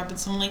that, I'm dropping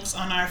some links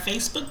on our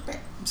Facebook. Our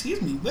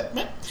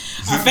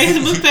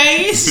Facebook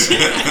page.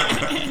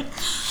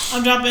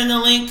 I'm dropping the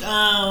link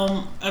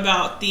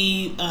about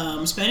the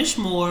Spanish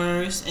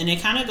Moors, and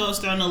it kind of goes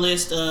down the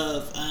list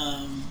of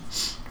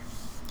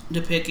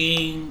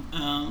depicting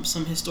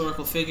some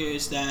historical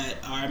figures that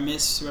are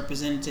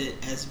misrepresented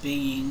as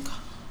being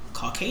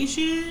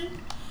Caucasian,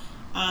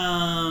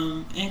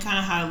 and kind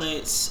of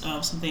highlights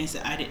some things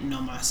that I didn't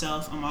know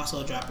myself. I'm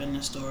also dropping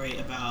a story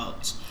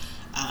about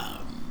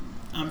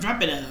I'm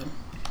dropping a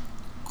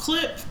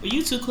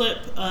YouTube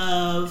clip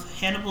of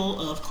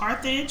Hannibal of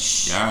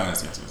Carthage.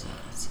 Yes.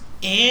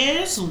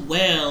 As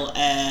well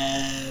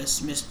as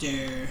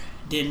Mr.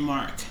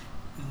 Denmark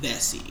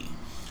Vesey.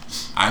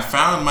 I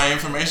found my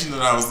information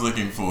that I was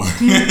looking for.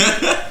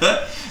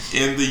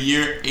 In the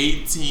year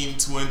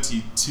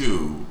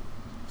 1822,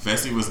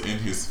 Vesey was in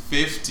his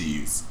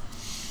 50s,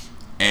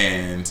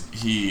 and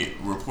he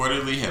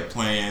reportedly had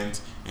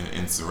planned an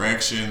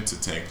insurrection to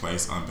take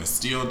place on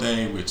Bastille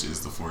Day, which is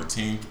the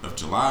 14th of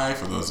July,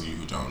 for those of you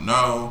who don't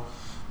know.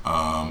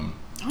 I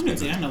don't even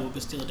think I know what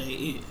Bastille Day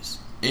is.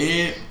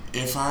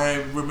 If I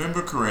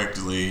remember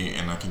correctly,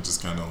 and I can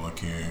just kind of look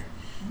here,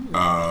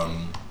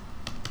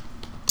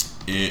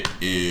 it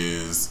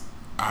is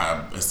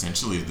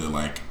essentially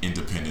the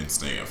Independence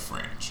Day of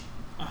French.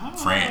 Oh.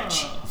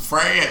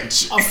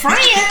 French.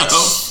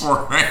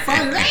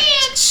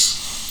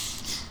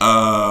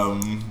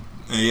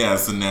 Yeah,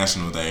 it's the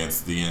national day.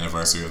 It's the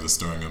anniversary of the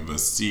storming of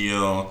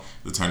Bastille,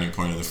 the turning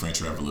point of the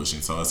French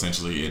Revolution. So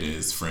essentially, it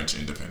is French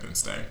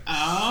Independence Day.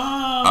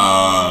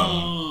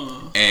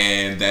 Oh.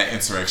 And that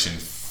insurrection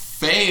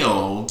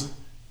failed,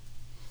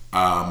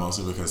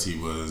 mostly because he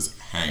was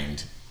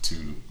hanged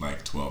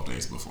 12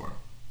 days before.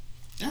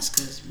 That's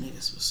because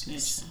niggas was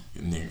snitching.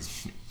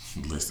 Niggas,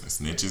 listen,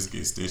 snitches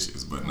get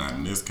stitches, but not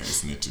in this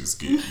case. Snitches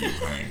get you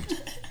hanged.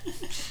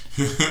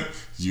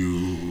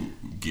 You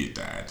get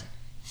died.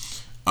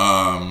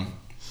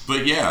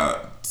 But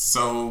yeah,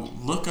 so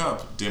look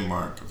up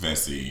Denmark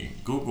Vesey,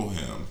 Google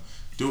him,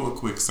 do a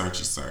quick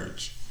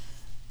search.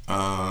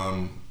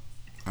 I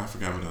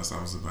forgot what else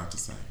I was about to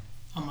say.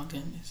 Oh my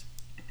goodness.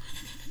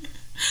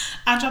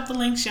 I dropped the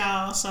links,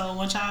 y'all. So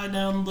once y'all are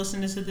done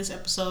listening to this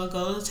episode,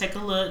 go take a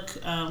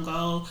look.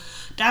 Go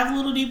dive a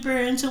little deeper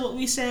into what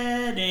we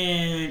said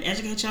and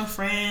educate your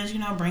friends.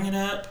 Bring it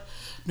up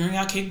during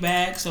y'all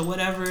kickbacks or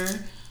whatever.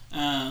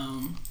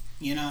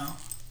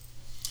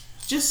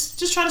 Just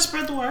try to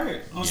spread the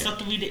word on stuff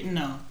that we didn't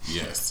know.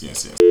 Yes.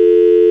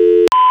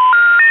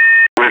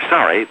 We're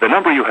sorry, the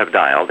number you have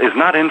dialed is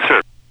not in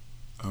service.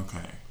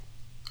 Okay.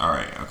 All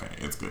right. Okay.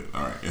 It's good.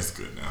 All right. It's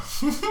good now.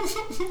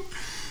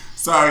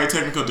 Sorry,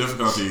 technical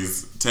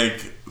difficulties. Take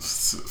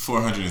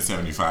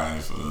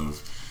 475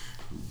 of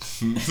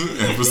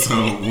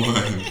episode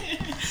 1.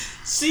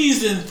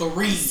 Season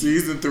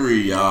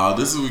 3, y'all.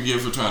 This is what we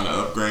get for trying to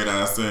upgrade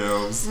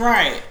ourselves.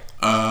 Right.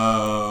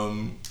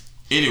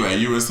 Anyway,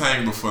 you were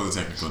saying before the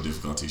technical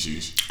difficulties,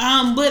 Sheesh.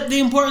 But the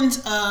importance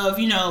of,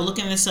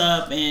 looking this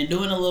up and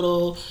doing a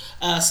little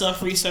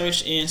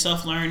self-research and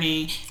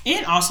self-learning,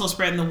 and also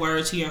spreading the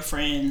word to your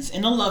friends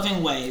in a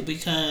loving way,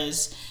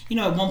 because,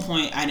 at one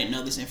point I didn't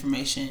know this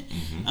information.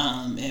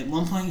 Mm-hmm. At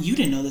one point you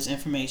didn't know this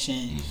information.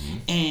 Mm-hmm.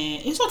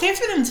 And it's okay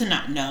for them to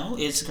not know.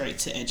 It's great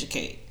to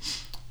educate.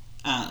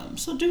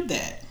 So do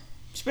that.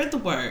 Spread the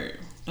word.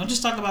 Don't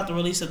just talk about the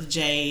release of the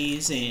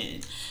Jays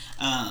and,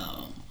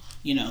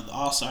 the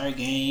All-Star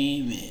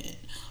game and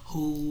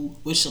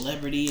which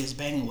celebrity is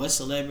banging what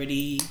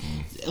celebrity.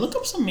 Look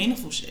up some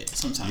meaningful shit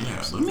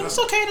sometimes. Yeah, it's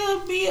okay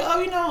to be,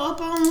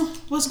 up on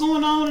what's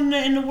going on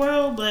in the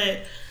world,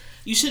 but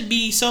you should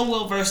be so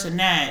well versed in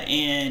that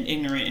and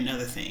ignorant in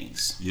other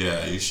things.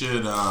 Yeah, you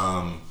should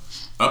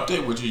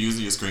Update what you're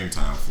using your screen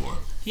time for.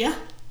 Yeah.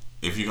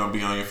 If you're going to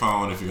be on your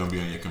phone, if you're going to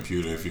be on your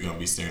computer, if you're going to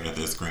be staring at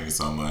that screen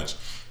so much,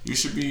 you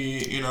should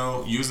be,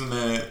 using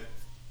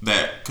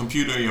that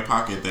computer in your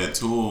pocket, that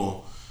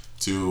tool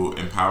to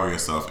empower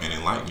yourself and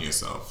enlighten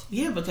yourself.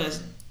 Yeah,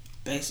 because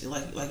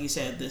basically, like you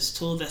said, this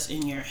tool that's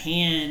in your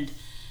hand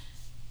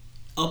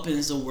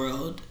opens up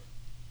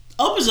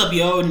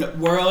your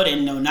world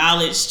and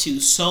knowledge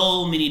to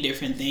so many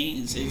different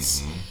things.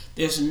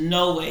 There's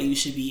no way you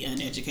should be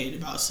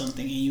uneducated about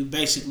something, and you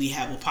basically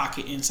have a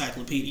pocket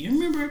encyclopedia. You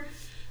remember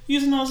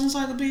using those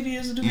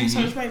encyclopedias to do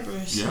research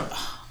papers? Yeah.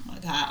 Oh my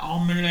God,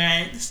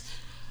 almanacs.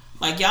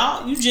 Like,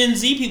 y'all, you Gen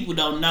Z people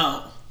don't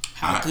know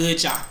how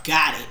good y'all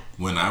got it.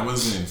 When I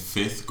was in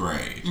 5th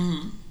grade,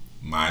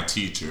 my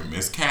teacher,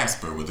 Miss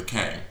Casper with a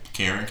K,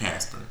 Karen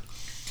Casper,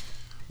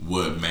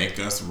 would make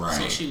us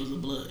write. So she was a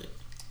blood.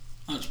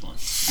 I'm just playing.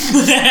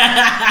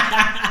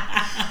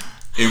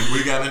 If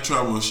we got in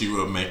trouble, she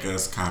would make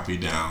us copy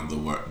down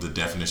the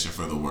definition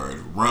for the word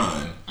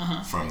run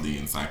from the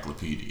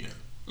encyclopedia.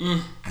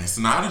 It's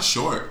not a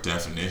short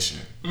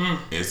definition.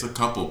 It's a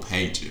couple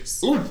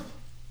pages. Ooh.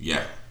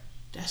 Yeah.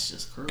 That's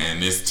just cruel.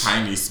 And this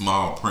tiny,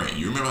 small print.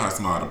 You remember how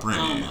small the print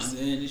is? Oh my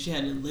goodness. You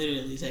had to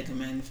literally take a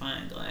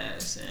magnifying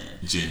glass.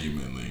 And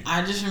genuinely.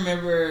 I just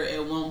remember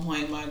at one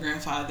point my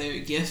grandfather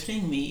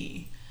gifting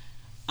me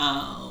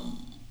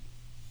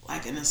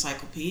like an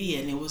encyclopedia,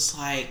 and it was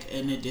like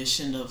an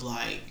edition of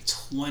like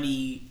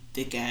 20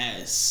 thick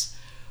ass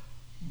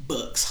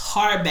books,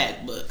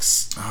 hardback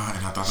books.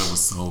 And I thought that was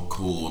so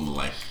cool,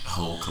 like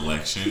whole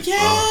collection.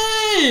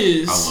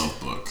 Yes. I love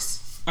books.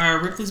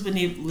 Ripley's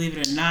Believe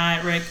It or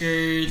Not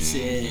records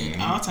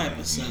and all type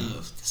of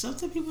stuff. Stuff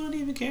that people don't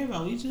even care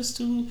about. We just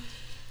too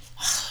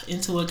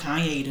into what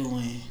Kanye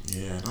doing.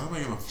 Yeah,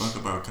 nobody give a fuck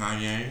about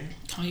Kanye.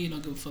 Kanye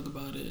don't give a fuck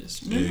about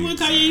us. Remember when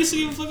Kanye used to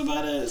give a fuck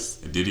about us?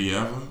 Did he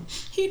ever?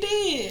 He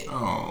did.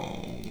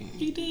 Oh.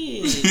 He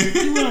did.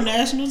 He went on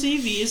national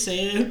TV and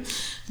said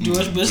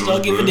George Bush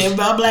don't give a damn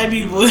about black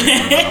people.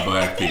 About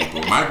black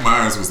people. Mike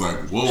Myers was like,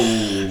 whoa.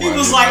 He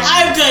was like,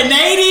 I'm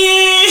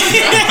Canadian.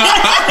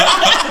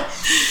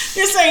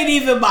 This ain't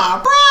even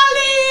my brother.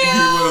 He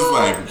was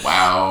like,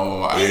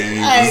 wow,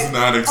 I was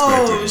not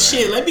expecting that. Oh,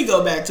 shit, let me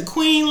go back to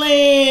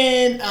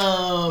Queenland.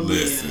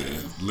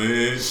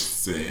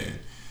 Listen.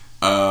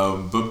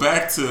 But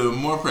back to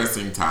more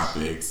pressing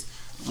topics.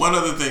 One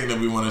other thing that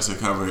we wanted to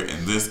cover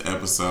in this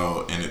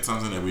episode, and it's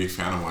something that we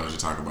kind of wanted to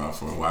talk about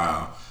for a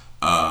while,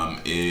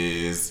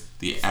 is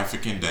the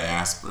African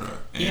diaspora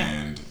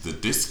and the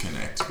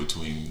disconnect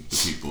between the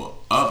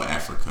people of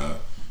Africa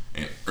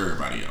and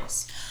everybody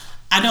else.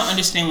 I don't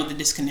understand what the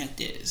disconnect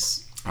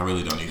is. I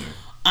really don't either.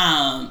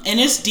 And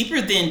it's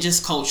deeper than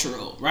just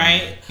cultural,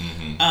 right?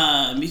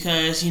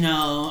 Because,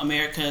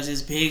 America is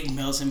this big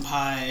melting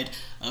pot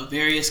of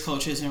various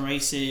cultures and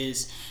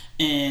races.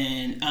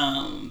 And,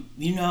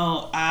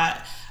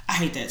 I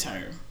hate that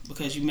term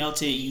because you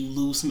melt it, you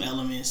lose some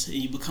elements, and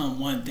you become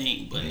one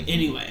thing. But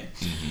anyway,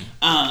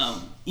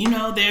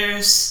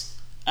 there's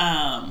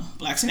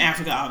blacks in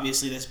Africa,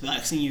 obviously. There's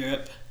blacks in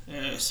Europe.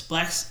 There's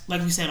blacks,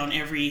 like we said, on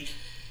every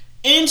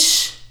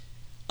inch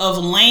of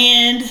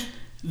land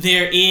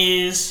there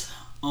is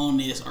on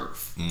this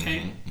earth.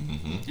 Okay?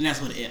 And that's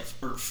what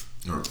Earth.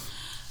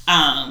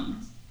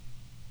 And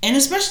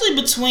especially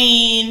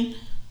between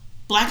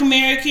Black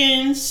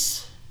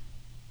Americans,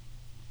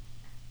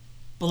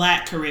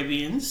 Black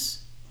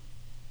Caribbeans,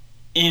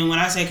 and when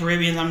I say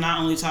Caribbeans, I'm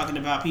not only talking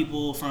about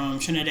people from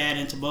Trinidad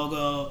and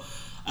Tobago,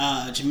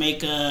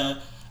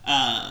 Jamaica,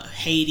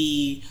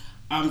 Haiti.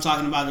 I'm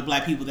talking about the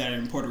black people that are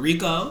in Puerto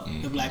Rico,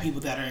 the black people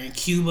that are in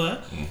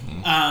Cuba,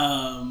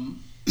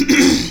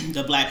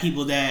 the black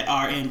people that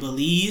are in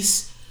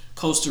Belize,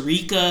 Costa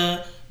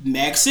Rica,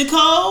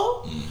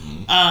 Mexico,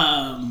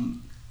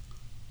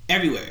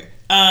 everywhere.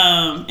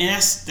 And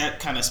that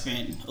kind of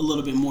spanned a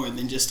little bit more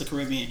than just the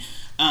Caribbean.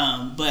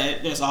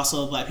 But there's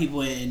also black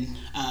people in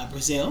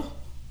Brazil,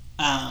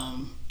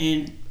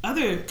 and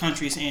other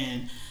countries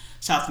in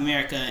South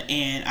America,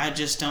 and I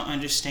just don't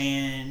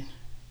understand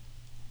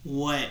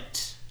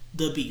what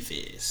the beef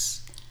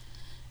is.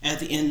 At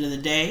the end of the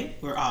day,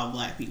 we're all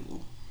black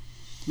people.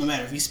 No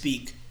matter if you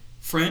speak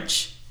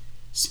French,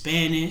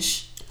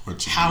 Spanish,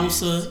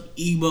 Hausa,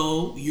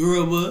 Igbo,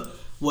 Yoruba,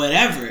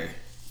 whatever.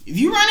 If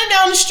you running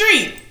down the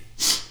street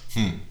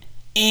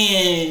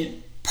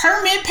and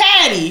Permit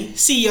Patty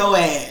see your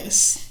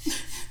ass,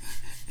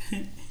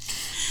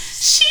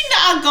 she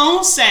not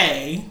gonna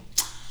say,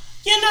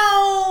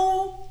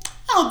 I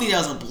don't think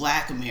that was a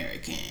black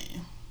American.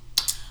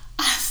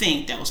 I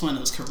think that was one of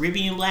those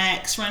Caribbean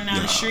blacks running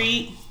down the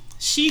street.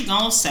 She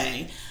gonna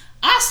say,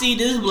 I see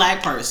this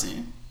black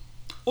person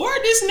or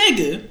this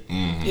nigga,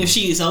 if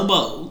she is so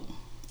bold,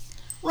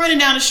 running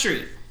down the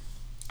street.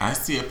 I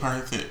see a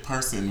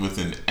person with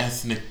an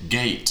ethnic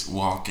gait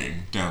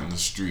walking down the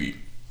street.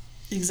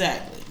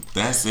 Exactly.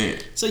 That's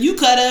it. So you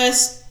cut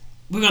us,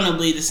 we're gonna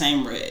bleed the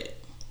same red.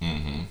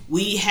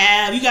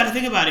 You got to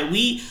think about it.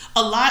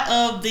 A lot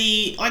of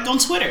the, like on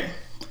Twitter,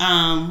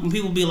 when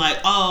people be like,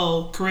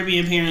 oh,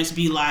 Caribbean parents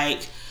be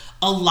like,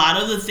 a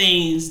lot of the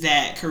things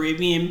that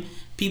Caribbean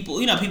people,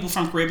 people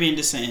from Caribbean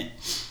descent,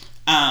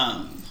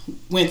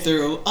 went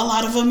through, a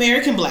lot of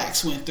American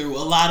blacks went through, a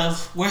lot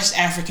of West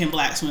African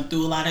blacks went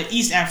through, a lot of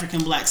East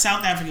African blacks,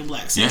 South African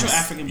blacks, Central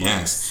African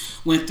blacks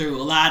went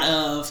through, a lot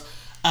of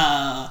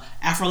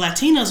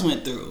Afro-Latinos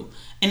went through.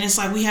 And it's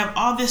like we have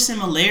all these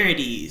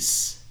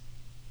similarities.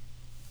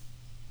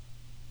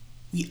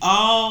 We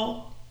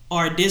all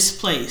are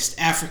displaced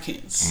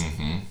Africans.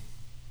 Mm-hmm.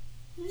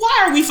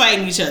 Why are we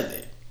fighting each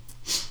other?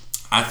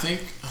 I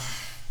think,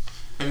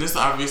 and this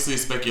obviously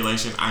is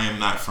speculation. I am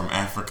not from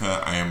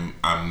Africa. I'm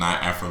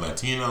not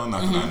Afro-Latino,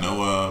 not that I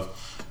know of.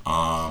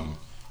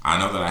 I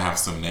know that I have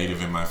some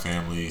Native in my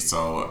family,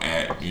 so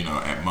at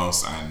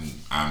most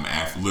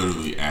I'm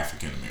literally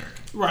African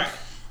American. Right.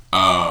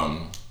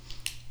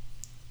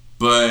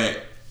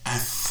 But I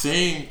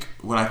think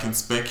what I can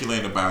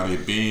speculate about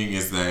it being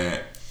is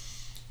that,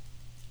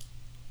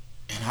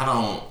 and I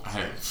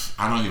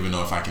don't even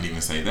know if I can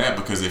even say that,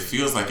 because it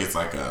feels like it's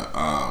like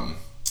a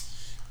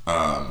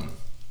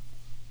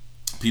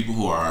people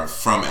who are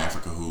from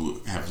Africa,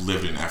 who have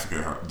lived in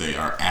Africa, they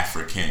are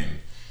African.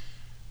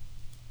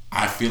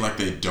 I feel like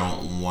they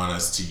don't want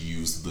us to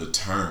use the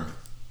term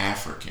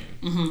African,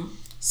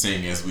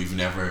 seeing as we've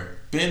never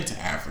been to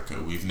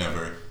Africa, we've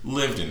never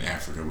lived in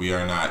Africa. We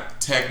are not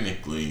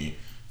technically,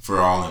 for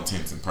all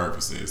intents and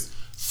purposes,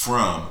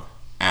 from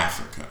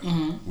Africa.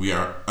 We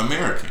are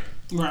American.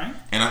 Right.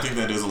 And I think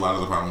that is a lot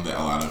of the problem that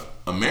a lot of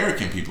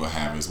American people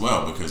have as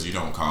well, because you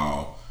don't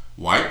call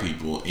white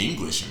people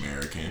English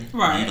American.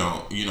 Right.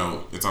 You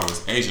don't, it's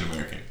always Asian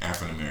American,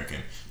 African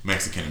American,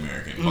 Mexican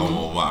American, blah,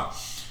 blah, blah.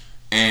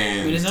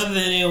 And but it's other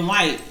than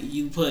white,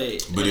 you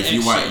put. But if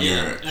you're white,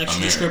 you're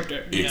extra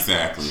descriptor.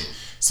 Exactly.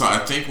 So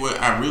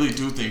I really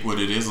do think what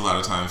it is a lot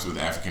of times with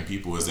African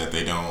people is that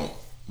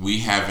we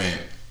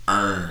haven't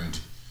earned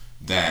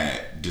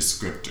that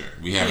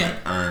descriptor. We haven't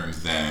earned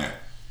that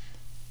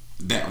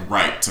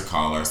right to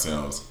call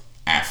ourselves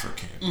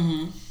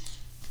African.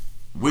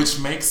 Which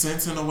makes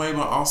sense in a way,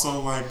 but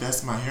also like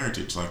that's my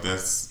heritage. Like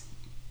that's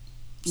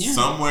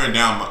somewhere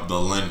down the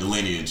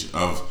lineage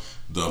of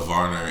the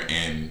Varner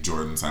and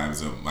Jordan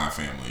sides of my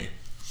family.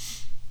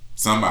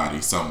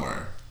 Somebody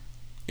somewhere,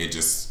 it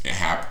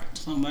happened.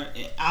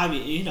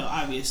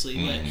 Obviously,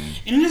 but and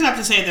it doesn't have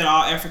to say that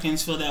all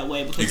Africans feel that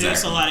way, because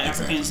there's a lot of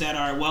Africans that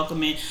are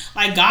welcoming.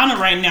 Like Ghana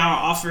right now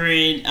are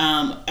offering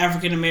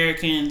African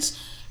Americans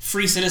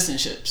free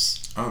citizenships.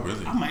 Oh,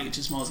 really? I might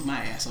just mosey my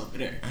ass over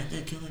there. Ain't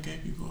they killing gay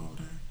people over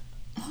there?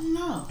 I don't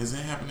know. Is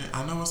that happening?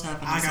 I know it's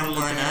happening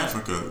somewhere in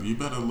Africa. You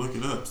better look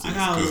it up,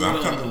 because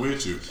I'm coming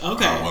with you.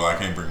 Okay. Well, I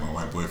can't bring my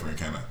white boyfriend,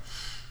 can I?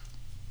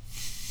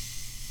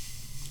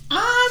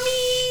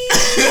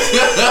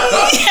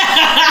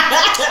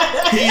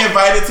 He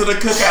invited to the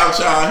cookout,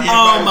 y'all.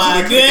 Oh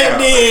my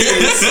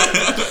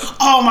goodness.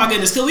 Oh my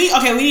goodness. We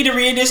need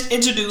to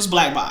introduce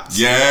Black Box.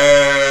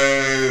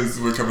 Yes.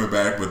 We're coming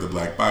back with the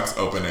Black Box.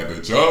 Open that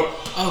bitch up.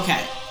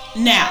 Okay.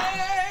 Now,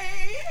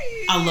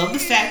 I love the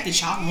fact that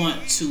y'all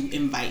want to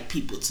invite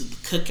people to the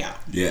cookout.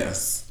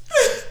 Yes.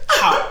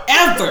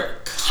 However,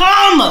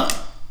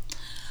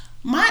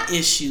 my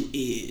issue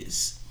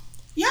is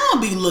y'all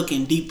be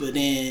looking deeper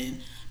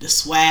than the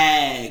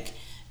swag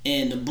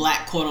and the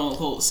black quote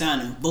unquote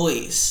sounding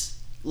voice.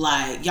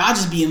 Like y'all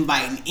just be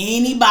inviting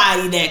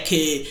anybody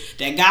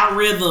that got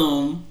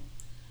rhythm,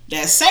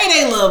 that say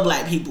they love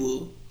black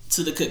people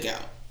to the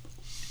cookout.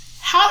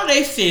 How do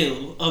they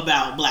feel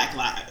about Black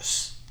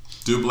lives?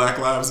 Do Black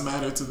lives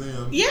matter to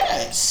them?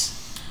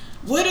 Yes.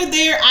 What are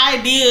their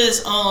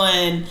ideas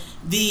on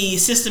the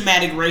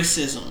systematic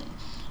racism?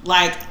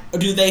 Like,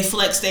 do they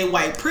flex their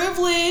white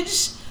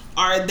privilege?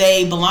 Are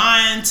they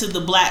blind to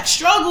the black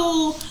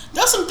struggle?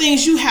 Those are some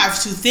things you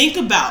have to think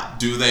about.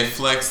 Do they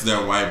flex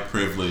their white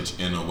privilege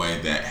in a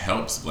way that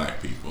helps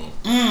black people?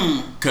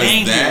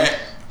 Because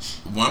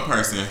one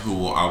person who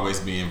will always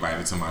be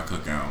invited to my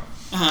cookout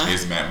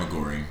is Matt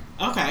McGorry.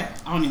 Okay.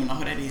 I don't even know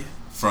who that is.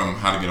 From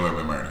How to Get Away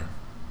with Murder.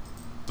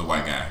 The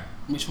white guy.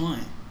 Which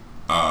one?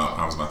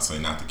 I was about to say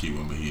not the cute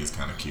one, but he is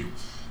kind of cute.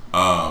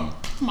 My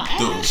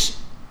Ash?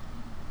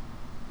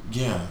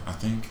 Yeah, I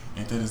think.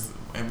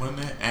 Wasn't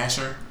that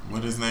Asher?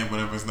 Whatever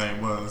his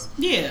name was.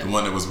 Yeah. The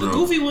one that was the real.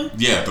 Goofy one?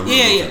 Yeah, the real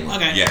goofy one.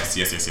 Okay.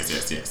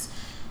 Yes.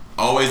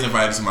 Always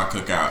invited to my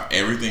cookout.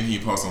 Everything he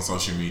posts on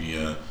social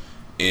media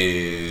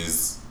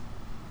is,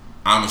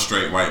 I'm a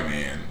straight white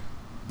man,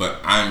 but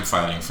I'm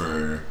fighting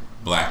for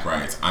black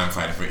rights.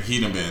 He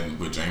done been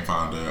with Jane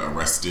Fonda,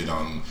 arrested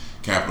on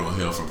Capitol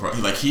Hill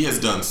he has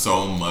done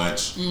so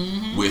much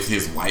with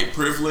his white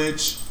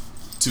privilege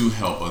to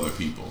help other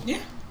people. Yeah.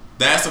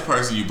 That's the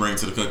person you bring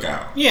to the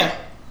cookout. Yeah.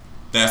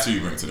 That's who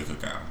you bring to the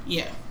cookout.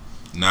 Yeah.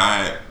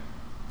 Not,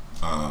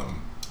 I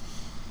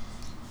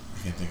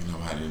can't think of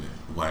nobody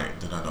white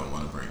that I don't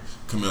want to bring.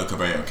 Camila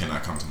Cabello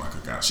cannot come to my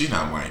cookout. She's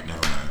not white,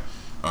 never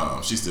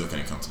mind. She still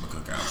can't come to my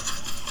cookout.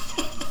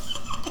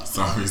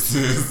 Sorry,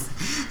 sis.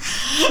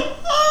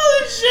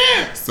 Oh,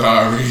 shit.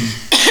 Sorry.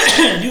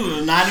 You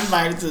will not not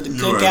invited to the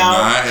cookout. You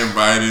are not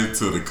invited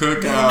to the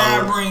cookout. Do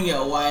not bring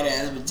your white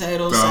ass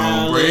potato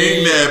salad. Don't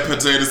bring that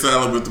potato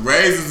salad with the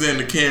raisins in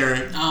the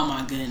Karen. Oh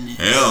my goodness.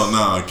 Hell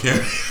no,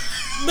 Karen.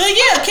 But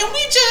yeah, can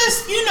we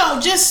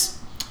just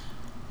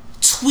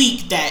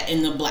tweak that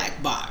in the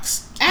black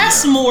box?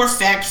 Ask more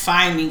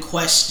fact-finding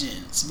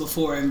questions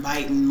before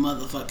inviting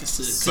motherfuckers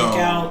to the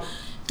cookout.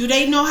 Do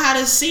they know how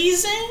to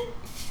season?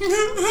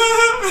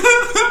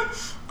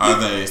 Are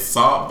they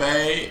Salt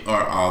Bae or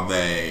are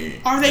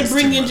they? Are they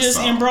bringing just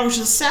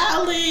ambrosia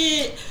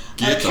salad?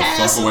 Get the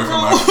fuck away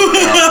from my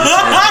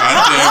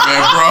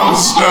goddamn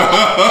ambrosia.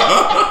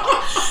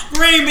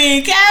 Green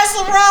bean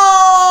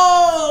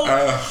casserole.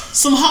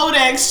 Some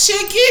Hodak's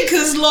chicken,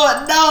 cause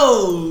Lord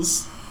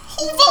knows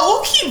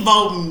who keep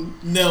voting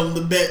them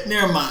the bet.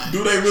 Never mind.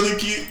 Do they really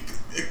keep?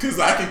 Because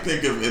I can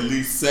think of at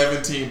least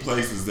 17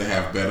 places that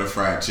have better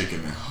fried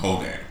chicken than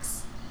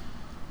Hodak's.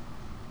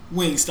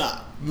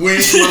 Wingstop.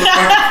 Wingstop,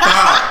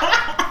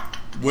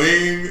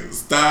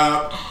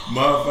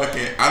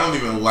 motherfucking. I don't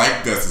even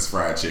like Gus's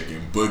fried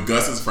chicken, but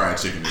Gus's fried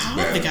chicken is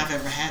better. I don't think I've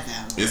ever had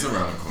that one. It's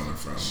around the corner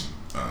from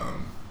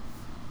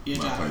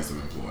my place of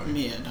employment.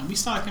 Yeah, don't be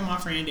stalking my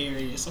friend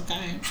areas,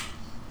 okay?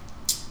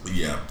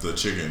 Yeah, the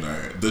chicken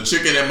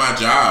at my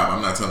job.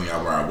 I'm not telling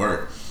y'all where I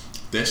work.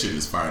 That shit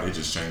is fire. They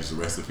just changed the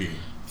recipe.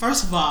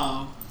 First of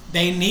all,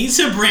 they need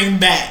to bring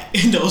back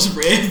those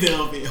red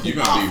velvet. You're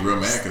gonna be real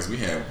mad because we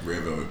had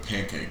red velvet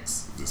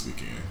pancakes this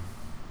weekend.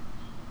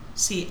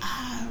 See,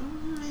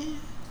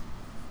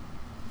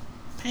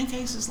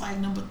 pancakes is like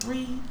number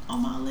 3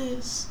 on my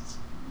list.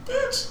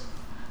 Bitch.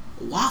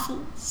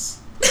 Waffles,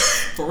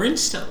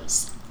 French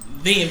toast,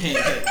 then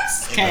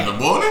pancakes. Okay. In the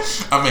morning,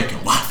 I'm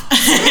making waffles.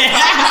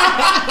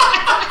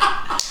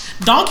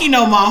 Donkey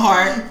know my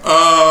heart.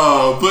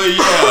 Oh, but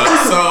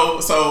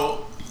yeah.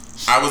 So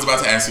I was about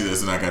to ask you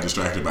this, and I got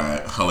distracted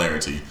by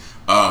hilarity.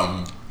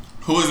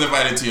 Who is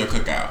invited to your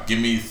cookout? Give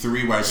me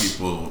 3 white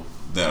people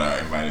that are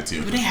invited to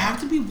your cookout. Do they have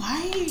to be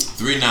white?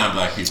 3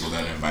 non-black people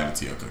that are invited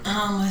to your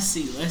cookout.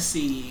 Let's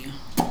see.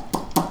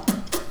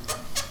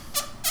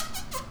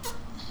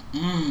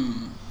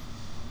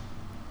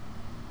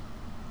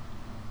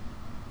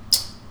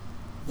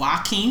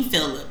 Joaquin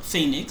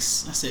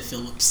Phoenix. I said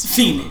Phillips.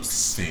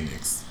 Phoenix.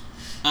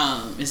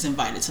 Is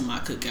invited to my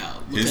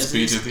cookout. His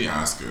speech at the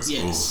Oscars.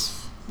 Yes.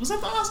 Oof. Was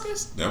that the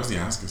Oscars? That was the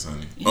Oscars,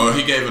 honey. Yeah. Oh,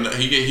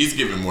 he's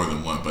given more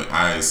than one, but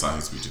I saw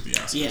his speech at the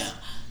Oscars. Yeah,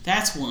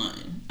 that's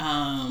one.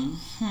 I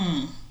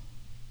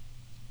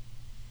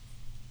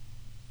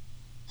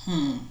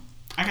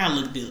gotta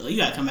look good. You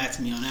gotta come back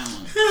to me on that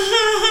one.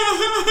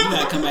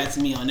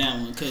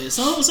 Cause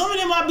some of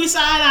them might be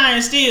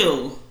side-eyeing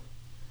still.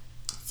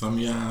 Some of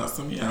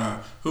y'all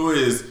who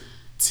is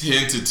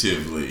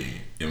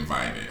tentatively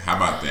invited. How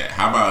about that?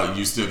 How about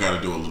you still got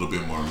to do a little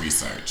bit more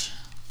research?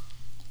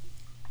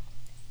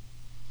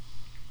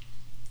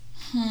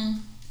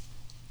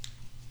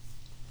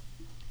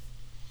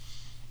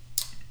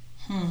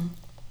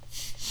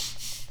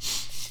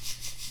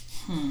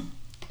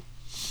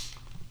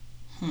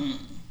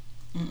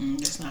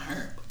 That's not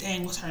her.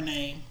 Dang, what's her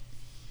name?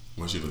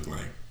 What she look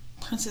like?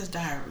 Princess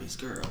Diaries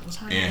girl. What's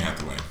her name? Anne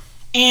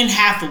Anne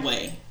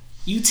Hathaway.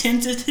 You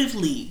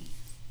tentatively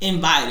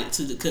invited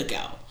to the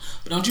cookout.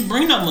 But don't you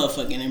bring no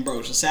motherfucking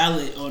ambrosia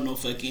salad or no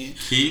fucking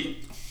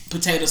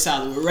potato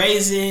salad with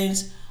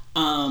raisins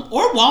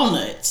or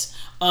walnuts.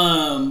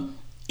 And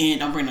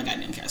don't bring no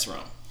goddamn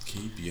casserole.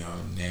 Keep your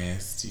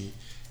nasty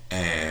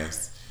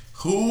ass.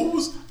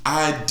 Whose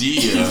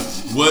idea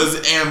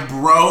was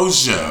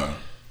ambrosia?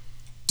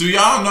 Do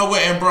y'all know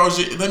what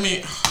ambrosia? Let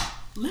me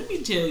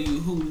tell you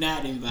who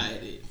not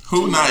invited.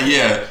 Who not?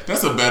 Yeah,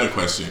 that's a better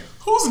question.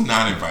 Who's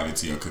not invited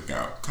to your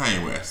cookout?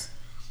 Kanye West.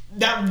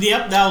 That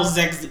was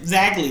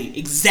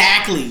exactly.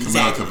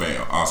 Camila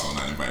Cabello also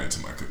not invited to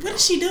my cookout. What did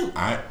she do?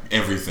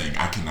 Everything.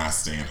 I cannot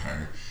stand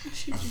her. What did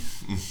she do?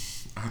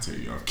 I'll tell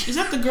you. Is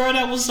that the girl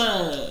that was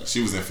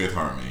She was in Fifth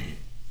Harmony.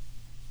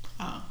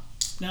 Oh,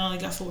 now I only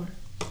got 4.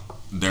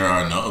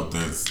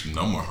 There's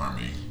no more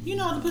Harmony. You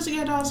know the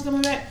Pussycat Dolls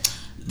coming back.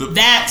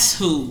 That's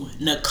who.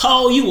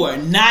 Nicole, you are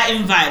not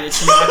invited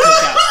to my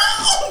cookout.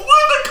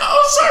 What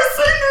Nicole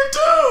Scherzinger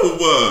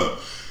do?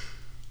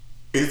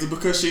 Is it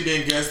because she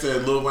didn't guess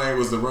that Lil Wayne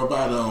was the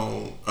robot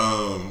on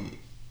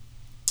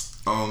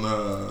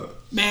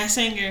Masked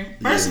Singer?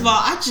 First of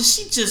all,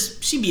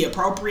 she be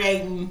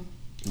appropriating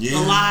a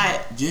lot.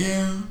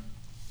 Yeah.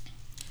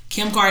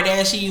 Kim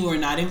Kardashian, you are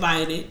not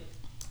invited.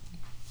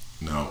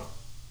 No,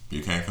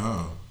 you can't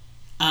come.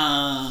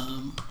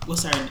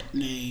 What's her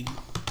name?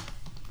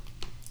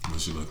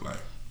 What she look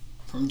like?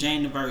 From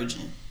Jane the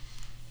Virgin.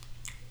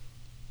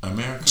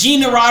 America.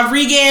 Gina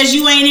Rodriguez,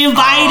 you ain't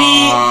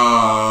invited.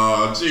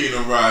 Oh,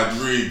 Gina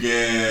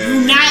Rodriguez.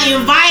 You not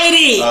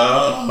invited.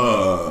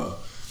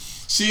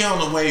 She on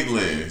the wait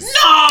list.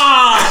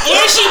 Nah,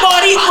 and she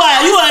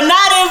Boricua. You are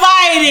not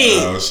invited.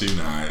 No, she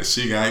not.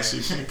 She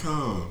can't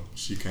come.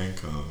 She can't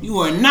come. You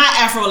are not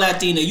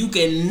Afro-Latina. You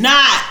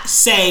cannot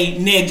say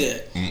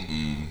nigga.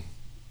 Mm-mm.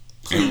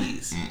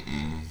 Please.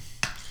 Mm-mm.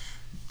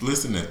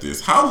 Listen at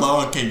this. How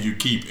long can you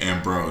keep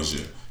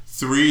ambrosia?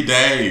 3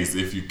 days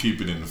if you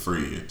keep it in the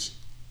fridge.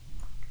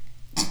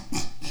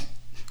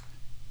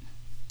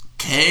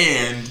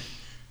 Canned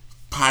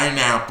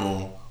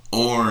pineapple,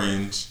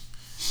 orange,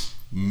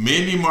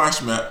 mini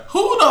marshmallow.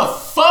 Who the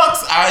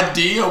fuck's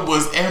idea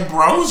was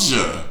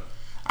ambrosia?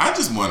 I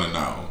just want to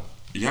know.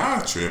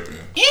 Y'all tripping.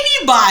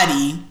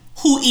 Anybody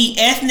who eat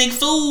ethnic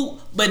food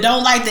but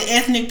don't like the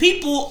ethnic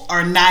people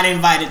are not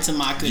invited to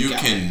my cookout. You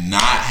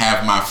cannot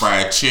have my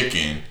fried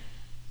chicken.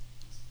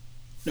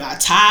 My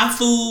Thai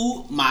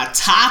food, my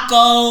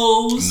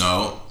tacos.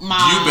 No. You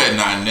better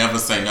not never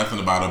say nothing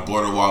about a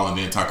border wall and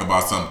then talk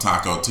about some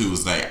Taco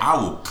Tuesday. I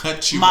will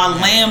cut you. My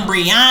lamb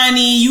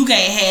biryani. You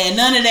can't have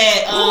none of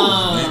that.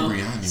 Lamb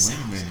biryani. Wait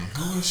a minute.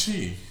 Who is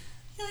she?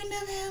 You ain't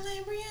never had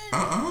lamb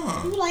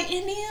biryani? You like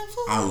Indian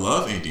food? I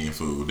love Indian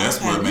food. That's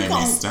what made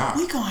me stop.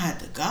 We gonna have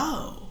to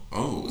go.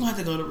 Oh. We gonna have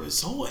to go to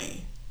Resort.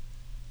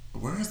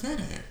 Where is that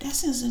at?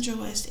 That's in Central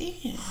West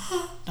End.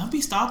 Don't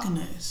be stalking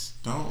us.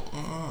 Don't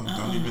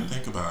even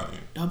think about it.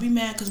 Don't be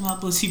mad because my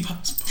pussy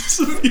pops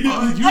severely.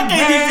 I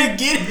can't even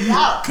get it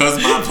out. Because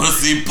my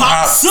pussy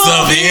pops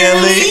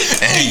severely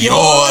and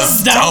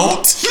yours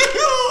don't.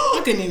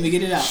 I couldn't even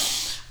get it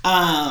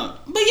out.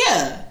 But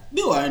yeah,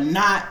 you are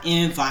not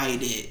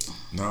invited.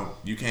 No,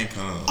 you can't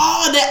come.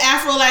 All the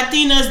Afro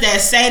Latinas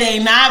that say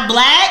they not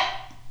black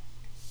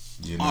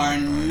are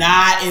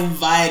not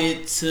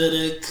invited to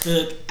the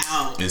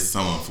cookout. It's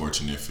so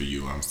unfortunate for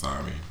you. I'm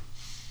sorry.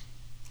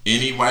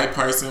 Any white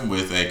person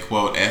with a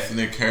quote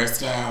ethnic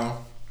hairstyle,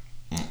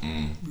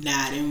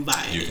 not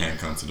invited. You can't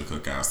come to the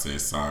cookout,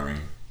 sis. Sorry.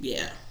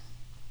 Yeah.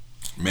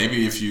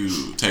 Maybe if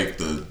you take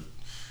the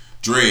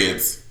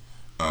dreads,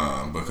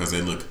 because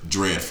they look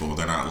dreadful.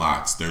 They're not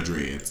locks. They're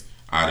dreads.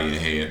 Out of your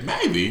head.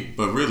 Maybe.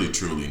 But really,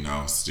 truly,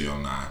 no. Still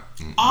not.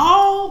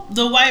 All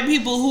the white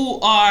people who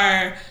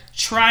are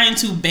trying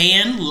to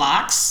ban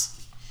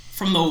locks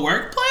from the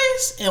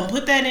workplace and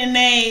put that in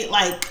a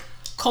like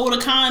code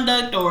of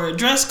conduct or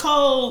dress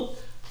code,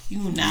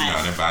 you're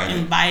not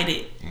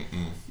invited.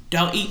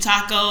 Don't eat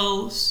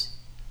tacos.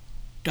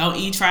 Don't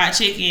eat fried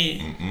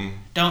chicken.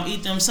 Don't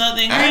eat them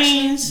southern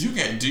greens. You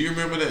can. Do you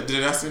remember that?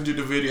 Did I send you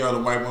the video of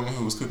the white woman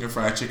who was cooking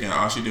fried chicken?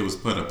 All she did was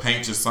put a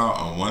pinch of salt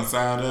on one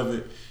side of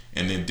it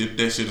and then dip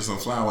that shit in some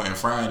flour and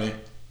fried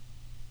it.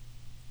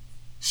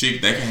 They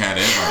can have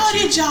that. How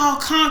did y'all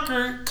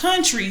conquer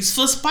countries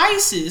for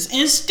spices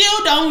and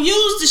still don't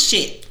use the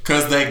shit?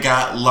 Because they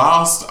got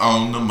lost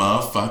on the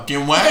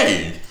motherfucking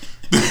way.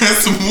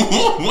 That's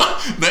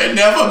what. They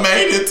never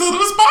made it to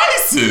the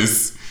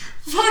spices.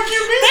 Fuck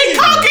you mean? They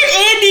conquered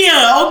India,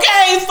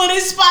 okay, for the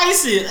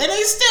spices, and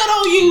they still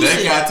don't use it.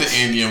 They got to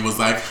India and was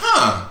like,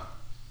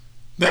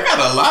 they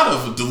got a lot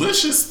of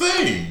delicious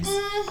things.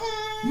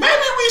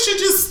 Maybe we should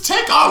just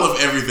take all of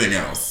everything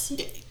else.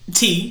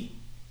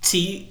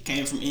 Tea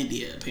came from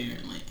India,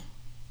 apparently.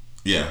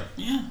 Yeah.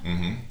 Yeah.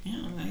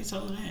 Yeah, I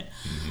told her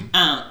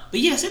that. But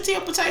yeah, sit to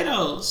your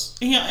potatoes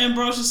and your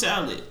ambrosia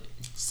salad.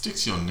 Stick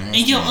to your nasty.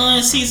 And your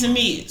unseasoned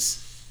meats.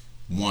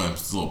 One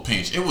little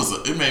pinch.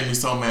 It made me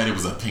so mad. It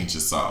was a pinch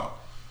of salt.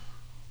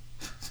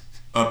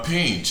 A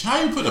pinch.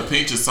 How you put a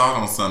pinch of salt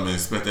on something and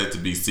expect that to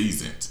be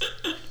seasoned?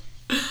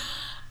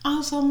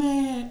 I'm so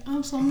mad.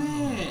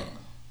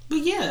 But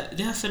yeah,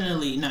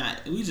 definitely not.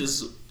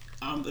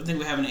 I think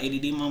we're having an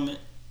ADD moment.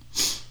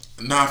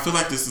 No, I feel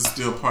like this is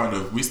still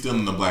we still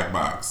in the black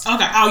box.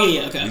 Okay. Oh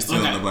yeah. Okay. We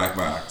still in the black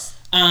box.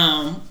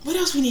 What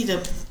else we need to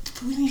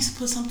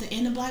put something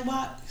in the black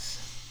box?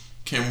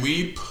 Can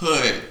we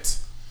put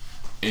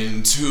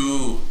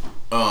into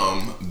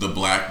the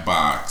black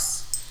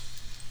box,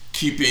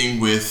 keeping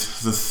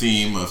with the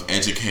theme of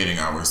educating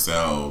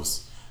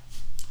ourselves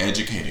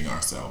into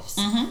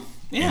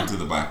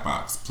the black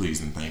box,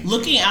 please and thank you.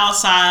 Looking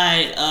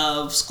outside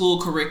of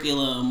school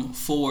curriculum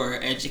for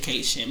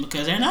education,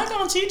 because they're not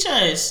going to teach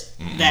us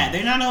that.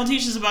 They're not going to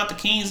teach us about the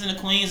kings and the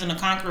queens and the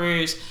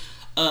conquerors,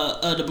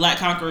 the black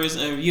conquerors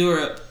of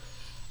Europe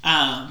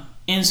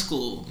in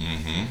school.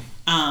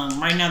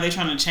 Right now they're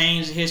trying to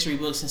change the history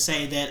books and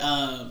say that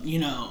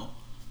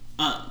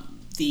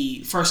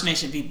the First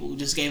Nation people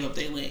just gave up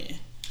their land,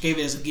 gave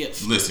it as a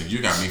gift. Listen,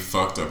 you got me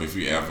fucked up. If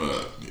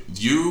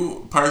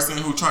you person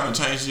who trying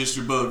to change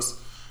history books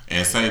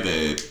and say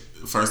that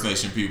First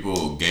Nation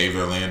people gave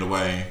their land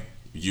away,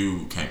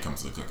 you can't come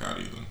to the cookout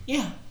either.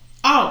 Yeah.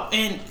 Oh,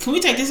 and can we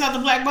take this out the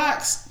black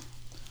box?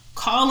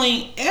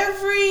 Calling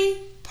every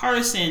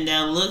person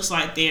that looks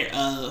like they're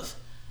of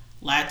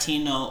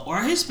Latino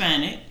or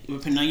Hispanic,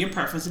 depending on your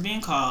preference of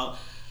being called,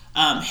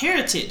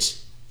 heritage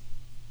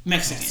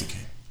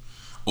Mexican.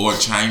 Or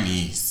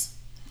Chinese.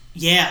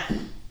 Yeah.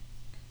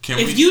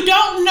 If you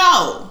don't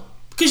know,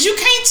 because you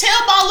can't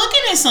tell by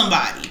looking at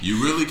somebody.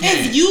 You really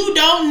can't. If you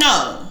don't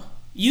know,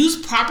 use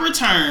proper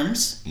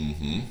terms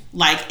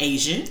like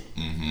Asian,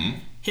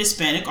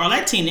 Hispanic, or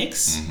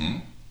Latinx,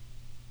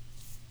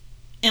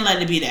 and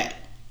let it be that.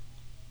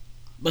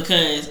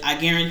 Because I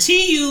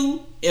guarantee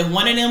you, if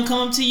one of them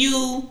come up to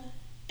you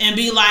and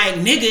be like,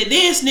 nigga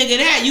this, nigga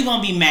that, you're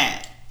going to be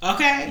mad.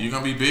 Okay? You're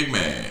going to be big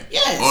mad.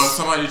 Yes. Or if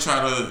somebody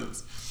try to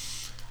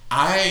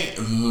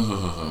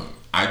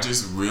I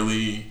just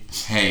really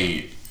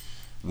hate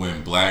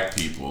when black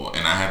people,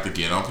 and I have to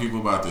get on people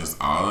about this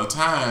all the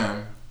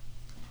time,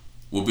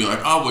 will be like,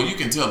 oh, well, you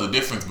can tell the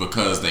difference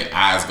because their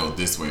eyes go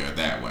this way or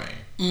that way.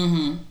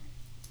 Mm-hmm.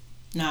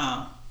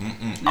 No.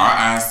 Our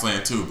eyes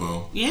slant too,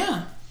 boo.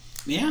 Yeah.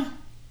 Yeah.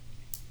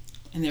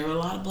 And there were a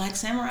lot of black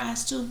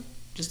samurais too.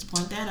 Just to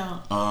point that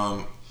out.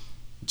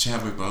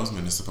 Chadwick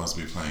Boseman is supposed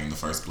to be playing the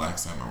first black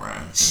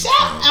samurai. Shout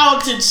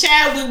out to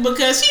Chadwick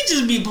because he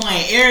just be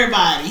playing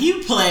everybody.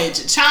 He played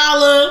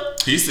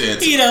T'Challa. He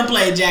said he done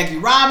played Jackie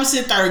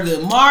Robinson,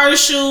 Thurgood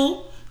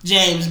Marshall,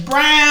 James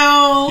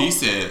Brown. He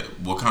said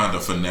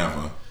Wakanda for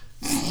never.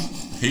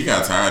 He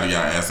got tired of y'all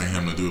asking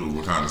him to do the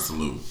Wakanda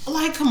salute.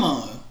 Like, come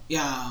on,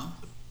 y'all.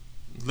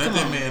 Let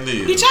that man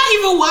live. Did y'all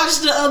even watch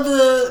the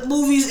other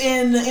movies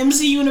in the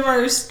MC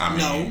universe? I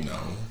mean, no.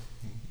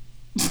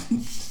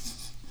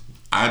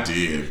 I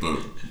did, but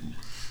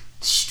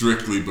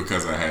strictly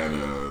because I had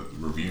to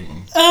review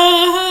them.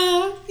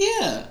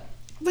 Yeah.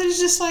 But it's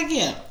just like,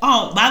 yeah.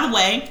 Oh, by the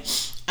way,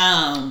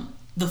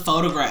 The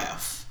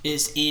Photograph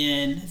is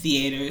in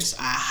theaters.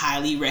 I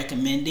highly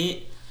recommend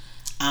it.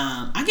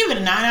 I give it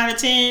a 9 out of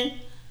 10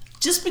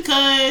 just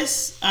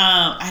because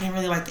I didn't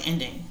really like the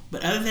ending.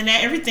 But other than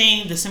that,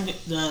 everything, how you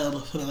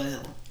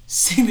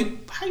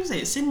say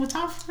it?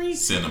 Cinematography?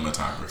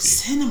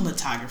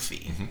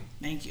 Mm-hmm.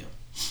 Thank you.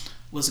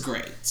 Was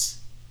great.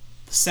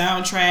 The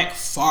soundtrack,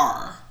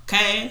 far.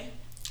 Okay?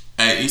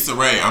 Hey, Issa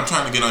Rae, I'm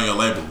trying to get on your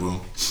label,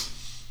 boo.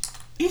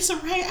 Issa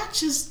Rae,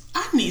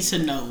 I need to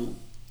know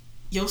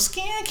your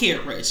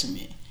skincare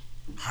regimen.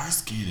 Her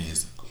skin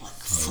is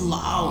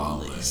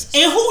flawless.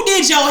 And who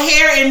did your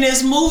hair in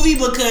this movie?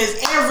 Because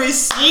every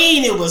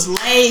scene it was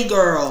laid,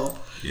 girl.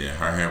 Yeah,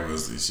 her hair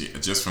was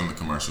just from the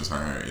commercials.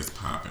 Her hair is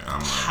popping. I'm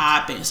like,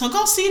 popping. So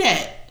go see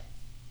that.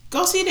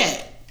 Go see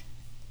that.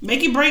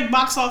 Make it break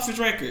box office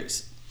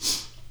records.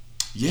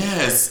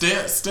 Yeah,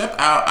 step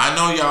out. I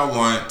know y'all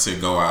want to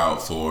go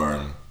out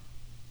for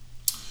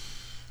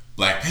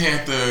Black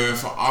Panther,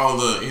 for all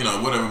the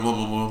whatever, blah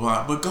blah blah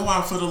blah. But go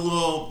out for the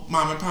little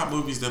mom and pop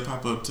movies that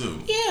pop up too.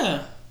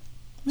 Yeah.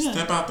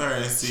 Step out there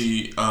and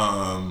see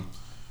The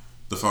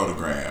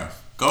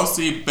Photograph. Go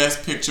see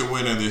Best Picture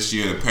winner this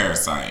year,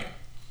 Parasite.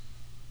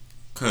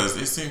 Because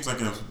it seems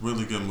like a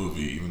really good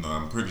movie, even though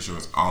I'm pretty sure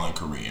it's all in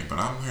Korean. But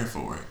I'm here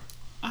for it.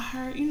 I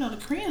heard, the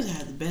Koreans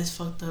have the best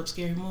fucked up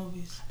scary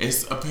movies.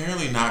 It's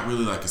apparently not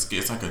really like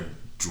it's like a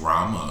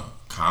drama,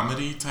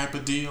 comedy type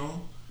of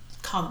deal.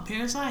 Called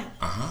Parasite?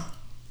 Uh-huh.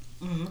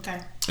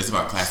 Okay. It's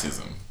about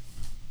classism.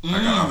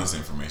 I got all this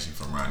information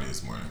from Ronnie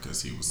this morning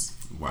because he was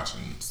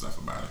watching stuff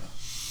about it.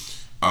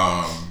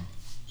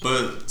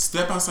 But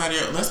step outside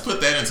here. Let's put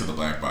that into the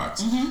black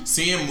box. Mm-hmm.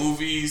 Seeing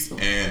movies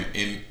and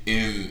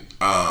in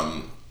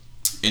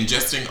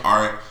ingesting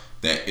art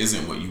that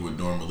isn't what you would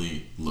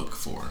normally look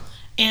for.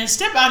 And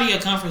step out of your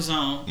comfort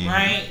zone,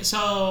 right?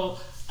 So,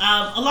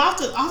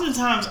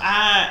 oftentimes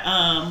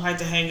I like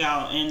to hang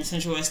out in the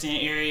Central West End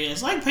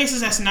areas, like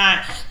places that's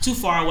not too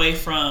far away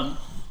from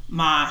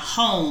my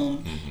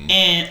home.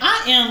 And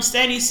I am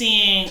steady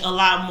seeing a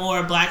lot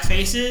more black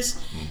faces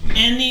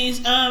in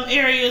these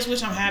areas,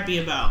 which I'm happy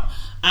about.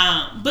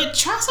 But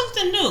try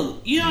something new.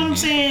 You know what I'm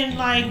saying?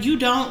 Like you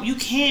don't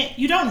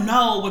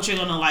know what you're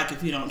gonna like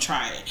if you don't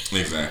try it.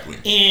 Exactly.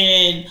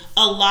 And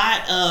a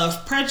lot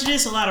of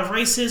prejudice, a lot of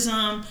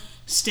racism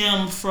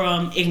stem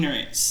from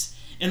ignorance.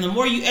 And the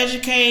more you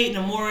educate,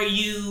 the more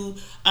you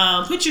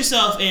put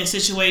yourself in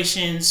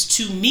situations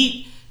to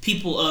meet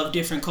people of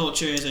different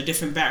cultures or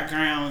different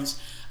backgrounds,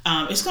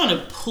 it's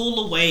gonna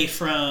pull away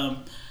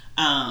from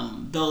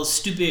those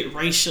stupid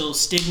racial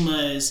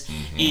stigmas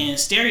and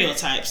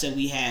stereotypes that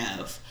we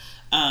have.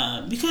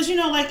 Because,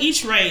 like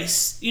each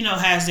race,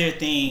 has their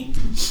thing.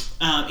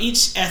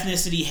 Each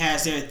ethnicity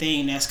has their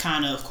thing that's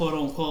kind of quote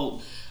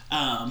unquote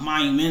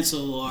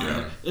monumental or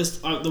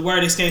the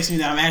word escapes me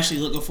that I'm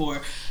actually looking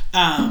for.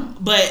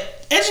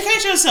 But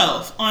educate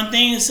yourself on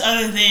things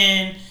other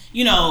than,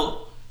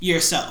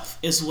 yourself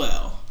as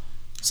well.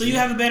 So you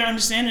have a better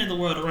understanding of the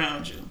world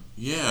around you.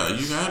 Yeah,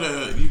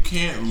 you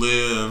can't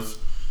live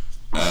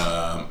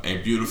a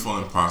beautiful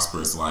and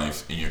prosperous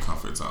life in your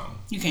comfort zone.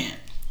 You can't.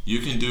 You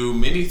can do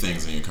many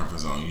things in your comfort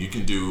zone. You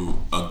can do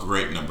a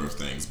great number of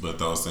things, but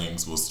those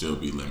things will still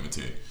be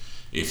limited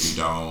if you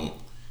don't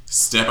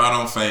step out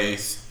on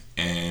faith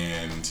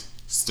and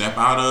step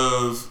out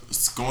of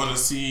going to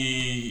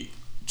see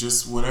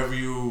just whatever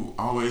you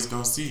always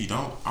go see.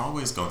 Don't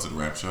always go to the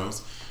rap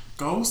shows.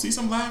 Go see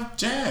some live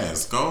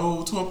jazz.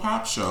 Go to a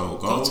pop show.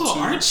 Go to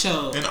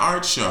an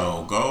art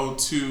show. Go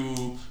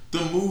to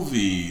the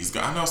movies.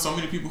 I know so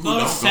many people who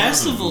don't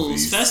festivals. Go to the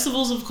movies.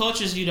 Festivals of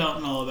cultures you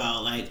don't know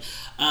about. Like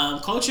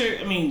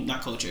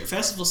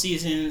festival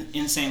season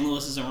in St.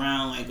 Louis is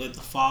around like the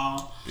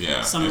fall.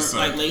 Yeah. Summer,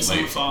 late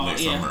summer, fall. Late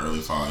summer,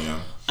 early fall, yeah.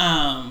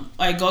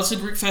 Go to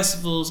Greek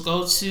festivals,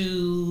 go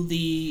to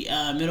the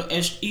Middle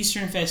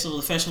Eastern festival,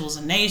 the Festivals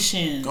of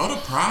Nations. Go to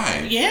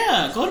Pride.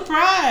 Yeah, go to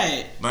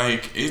Pride.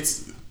 Like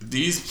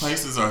these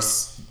places are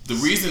the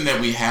reason that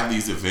we have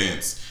these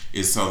events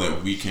is so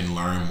that we can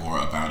learn more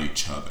about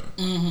each other.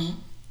 Mm-hmm.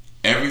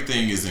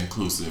 Everything is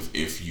inclusive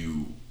if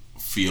you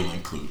feel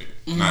included.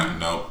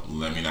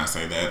 Let me not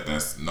say that.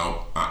 That's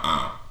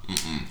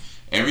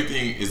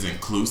Everything is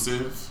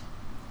inclusive.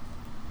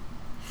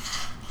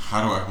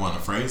 How do I want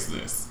to phrase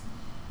this?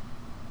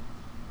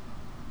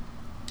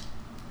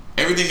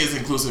 Everything is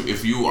inclusive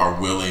if you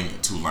are willing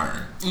to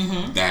learn.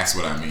 Mm-hmm. That's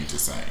what I mean to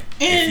say.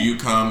 And if you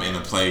come in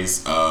a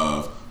place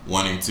of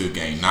wanting to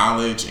gain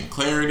knowledge and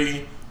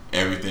clarity,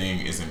 everything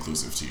is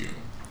inclusive to you.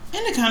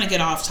 And to kind of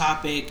get off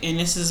topic, and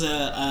this is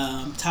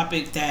a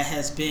topic that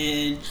has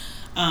been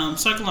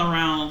circling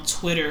around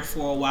Twitter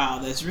for a while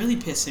that's really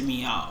pissing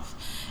me off.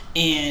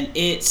 And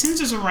it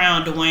centers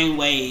around Dwayne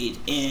Wade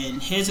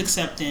and his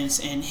acceptance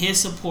and his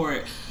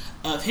support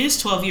of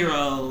his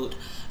 12-year-old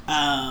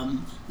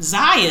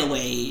Zaya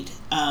Wade,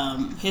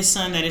 his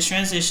son that is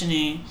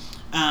transitioning.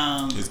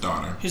 His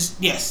daughter. His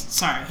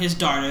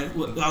daughter.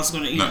 I was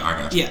gonna. I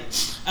got you.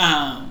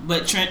 Yeah,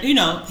 but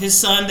his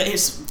son that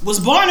was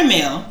born a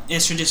male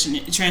is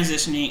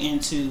transitioning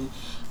into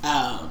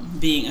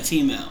being a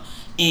female,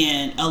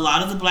 and a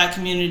lot of the Black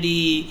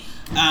community,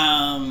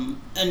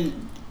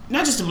 and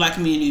not just the Black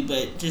community,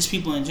 but just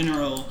people in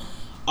general,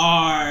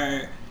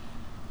 are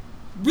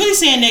really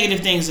saying negative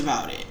things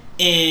about it,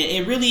 and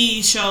it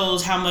really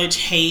shows how much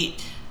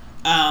hate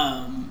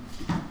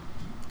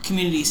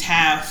communities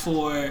have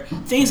for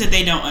things that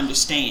they don't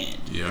understand.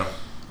 Yeah.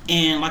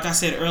 And like I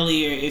said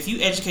earlier, if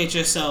you educate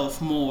yourself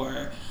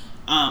more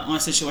on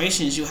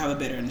situations, you'll have a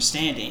better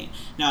understanding.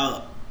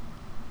 Now,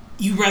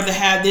 you'd rather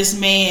have this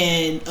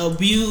man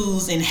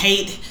abuse and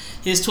hate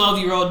his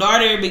 12-year-old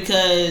daughter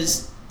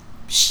because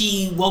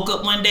she woke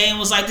up one day and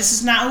was like, this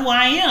is not who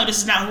I am. This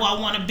is not who I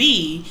want to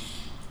be.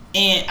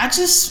 And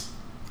it's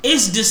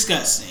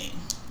disgusting.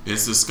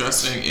 It's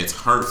disgusting. It's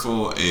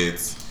hurtful.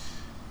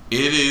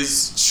 It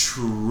is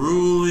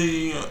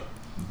truly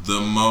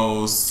the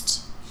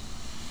most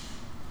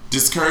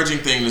discouraging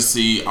thing to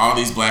see all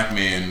these Black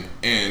men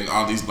and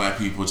all these Black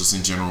people just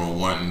in general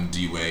wanting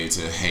D-Wade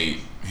to hate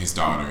his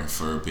daughter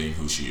for being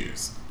who she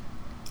is.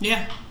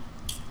 Yeah.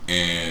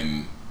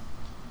 And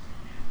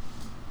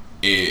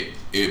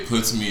it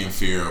puts me in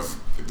fear of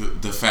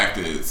the fact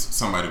that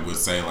somebody would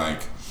say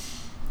like,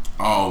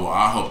 oh, well,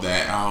 I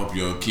hope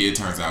your kid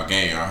turns out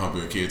gay, or I hope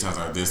your kid turns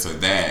out this or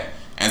that,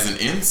 as an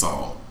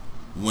insult,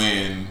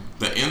 when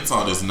the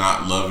insult is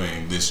not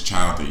loving this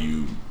child that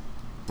you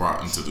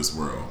brought into this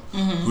world,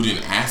 who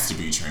didn't ask to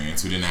be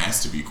trans, who didn't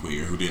ask to be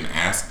queer, who didn't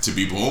ask to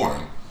be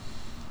born.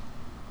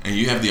 And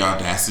you have the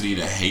audacity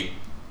to hate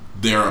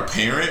their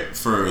parent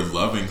for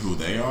loving who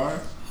they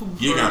are.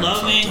 Who are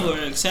loving, who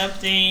are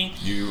accepting.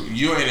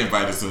 You ain't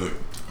invited to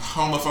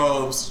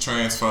homophobes,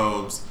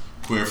 transphobes,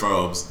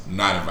 queerphobes,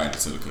 not invited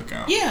to the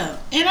cookout. Yeah,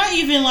 and I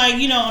even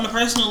on a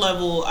personal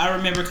level, I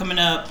remember coming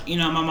up,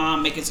 my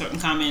mom making certain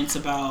comments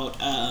about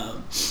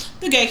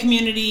the gay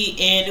community,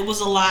 and it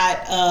was a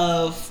lot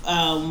of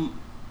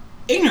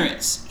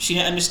ignorance. She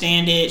didn't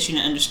understand it. She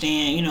didn't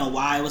understand,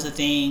 why it was a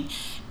thing.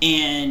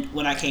 And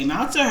when I came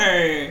out to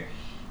her,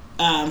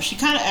 she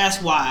kind of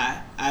asked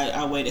why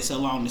I waited so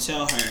long to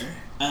tell her.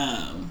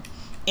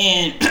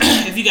 And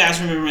if you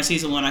guys remember in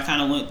season 1, I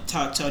kind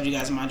of told you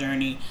guys my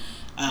journey,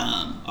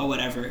 or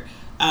whatever.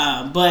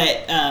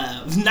 But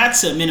not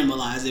to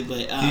minimalize it,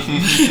 but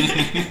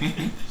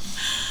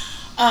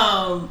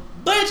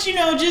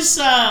just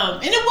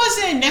and it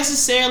wasn't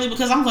necessarily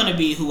because I'm gonna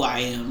be who I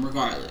am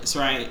regardless,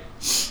 right?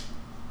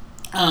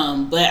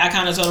 But I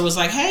kind of told her, was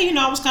like, hey,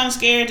 I was kind of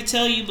scared to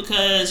tell you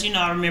because,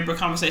 I remember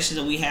conversations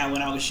that we had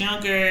when I was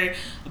younger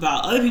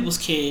about other people's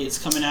kids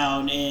coming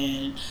out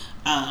and,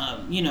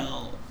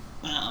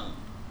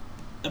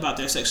 about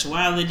their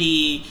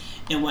sexuality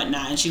and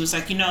whatnot. And she was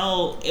like,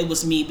 it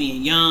was me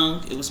being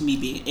young. It was me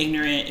being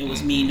ignorant. It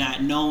was me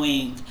not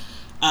knowing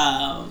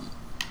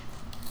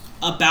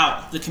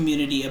about the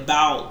community,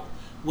 about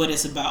what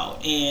it's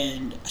about.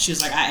 And she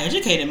was like, I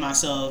educated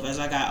myself as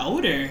I got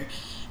older.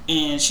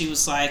 And she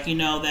was like,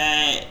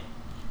 that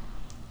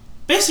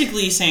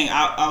basically saying,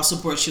 I'll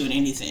support you in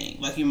anything.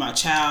 Like, you're my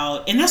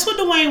child. And that's what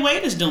Dwayne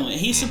Wade is doing.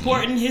 He's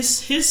supporting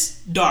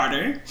his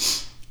daughter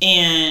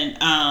and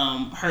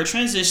her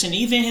transition.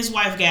 Even his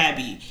wife,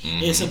 Gabby,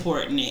 is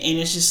supporting it. And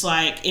it's just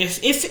like,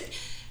 if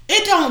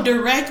it don't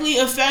directly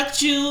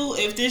affect you,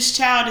 if this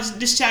child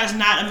is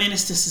not a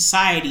menace to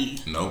society.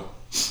 Nope.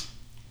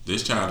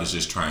 This child is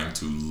just trying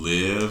to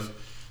live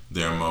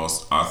their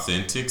most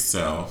authentic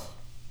self.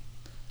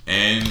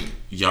 And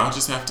y'all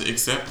just have to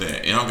accept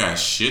that. It don't got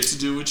shit to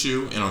do with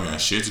you. It don't got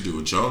shit to do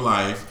with your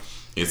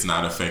life. It's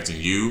not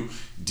affecting you.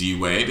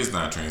 D-Wade is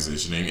not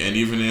transitioning. And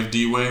even if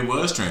D-Wade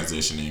was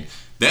transitioning,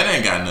 that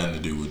ain't got nothing to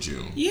do with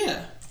you.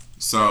 Yeah.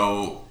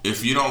 So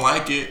if you don't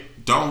like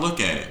it, don't look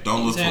at it.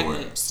 Don't look for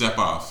it. Step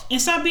off. And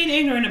stop being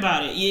ignorant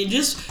about it.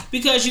 Just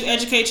because you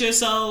educate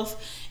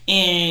yourself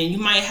and you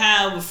might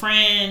have a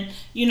friend,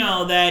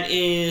 that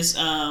is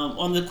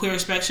on the queer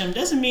spectrum,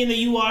 doesn't mean that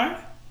you are.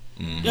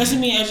 Doesn't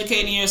mean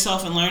educating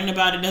yourself and learning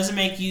about it doesn't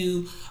make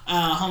you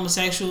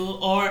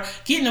homosexual or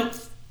getting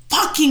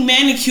fucking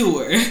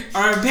manicure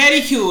or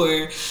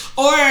pedicure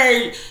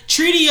or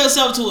treating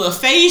yourself to a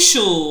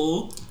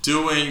facial,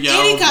 doing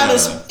yoga,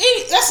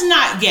 that's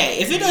not gay.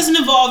 If it doesn't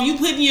involve you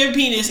putting your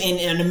penis in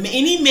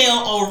any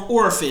male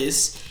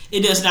orifice,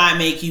 it does not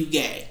make you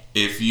gay.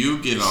 If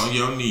you get on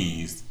your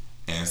knees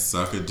and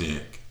suck a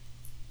dick,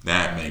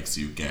 that makes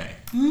you gay.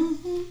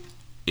 Mm-hmm.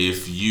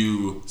 If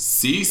you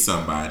see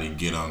somebody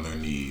get on their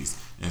knees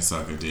and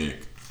suck a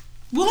dick,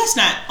 well, that's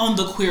not on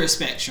the queer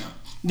spectrum.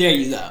 There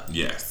you go.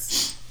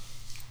 Yes.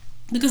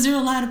 Because there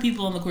are a lot of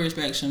people on the queer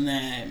spectrum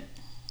that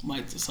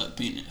like to suck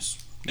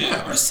penis.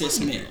 Yeah. Or cis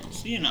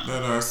males, you know.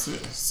 That are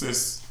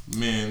cis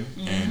men,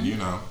 and you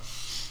know,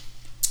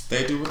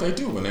 they do what they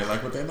do and they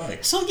like what they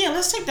like. So yeah,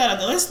 let's take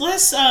that out. Let's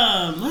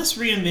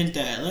reinvent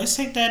that. Let's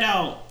take that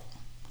out,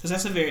 because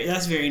that's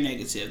very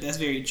negative. That's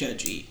very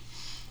judgy,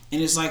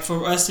 and it's like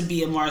for us to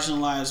be a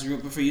marginalized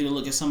group, and for you to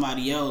look at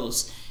somebody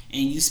else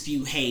and you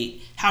spew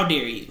hate. How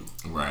dare you?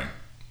 Right.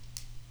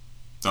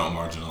 Don't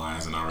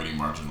marginalize an already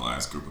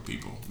marginalized group of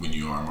people when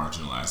you are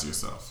marginalized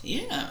yourself.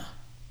 Yeah.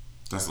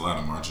 That's a lot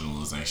of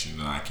marginalization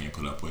that I can't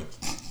put up with.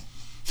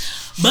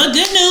 But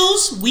good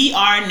news, we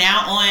are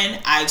now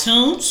on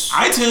iTunes.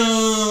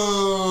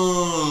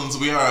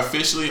 We are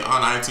officially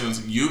on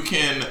iTunes. You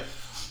can,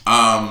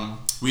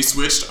 we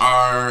switched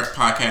our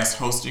podcast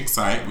hosting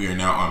site. We are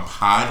now on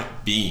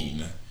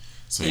Podbean.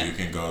 So you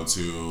can go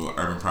to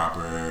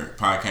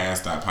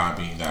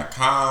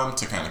urbanproperpodcast.podbean.com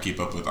to kind of keep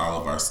up with all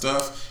of our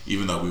stuff.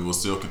 Even though we will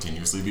still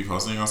continuously be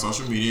posting on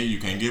social media, you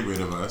can't get rid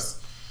of us.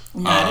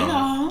 Not at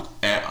all.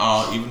 At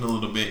all, even a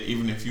little bit,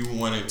 even if you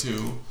wanted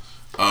to.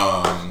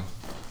 But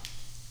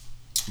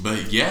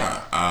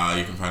yeah,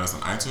 you can find us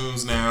on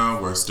iTunes now.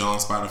 We're still on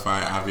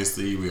Spotify,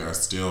 obviously. We are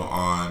still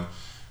on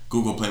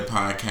Google Play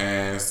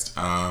Podcast,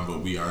 but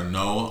we are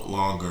no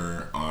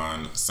longer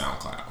on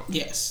SoundCloud.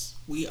 Yes.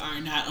 We are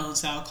not on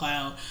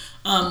SoundCloud.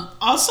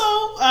 Also,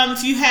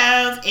 if you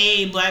have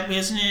a black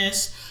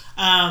business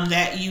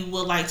that you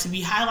would like to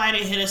be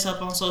highlighted, hit us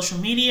up on social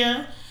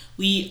media.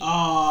 We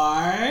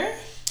are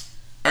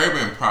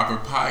Urban Proper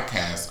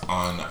Podcast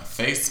on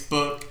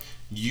Facebook,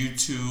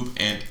 YouTube,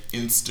 and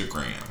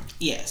Instagram.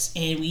 Yes,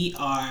 and we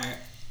are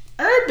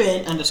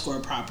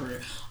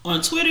Urban_Proper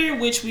on Twitter,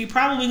 which we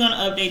probably going to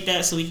update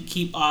that so we can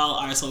keep all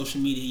our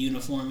social media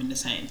uniform and the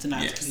same to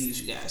not confuse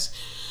you guys.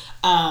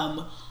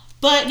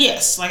 But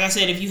yes, like I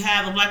said, if you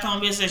have a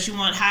black-owned business that you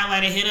want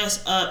highlighted, hit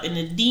us up in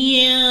the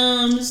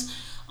DMs,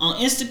 on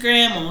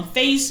Instagram, on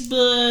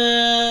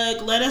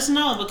Facebook. Let us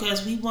know,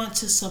 because we want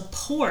to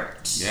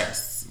support.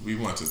 Yes, we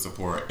want to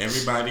support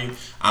everybody.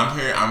 I'm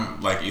here. I'm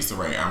like Issa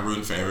Rae. I'm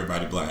rooting for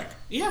everybody black.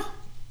 Yeah.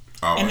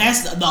 Always. And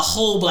that's the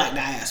whole black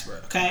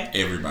diaspora, okay?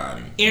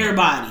 Everybody.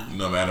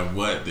 No matter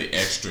what the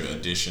extra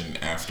addition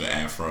after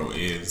Afro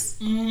is,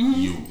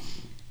 you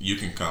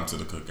can come to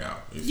the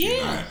cookout if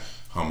you're not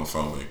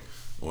homophobic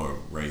or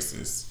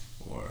racist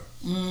or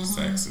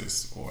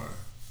sexist or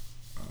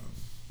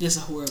just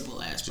a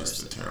horrible ass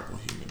just person. a terrible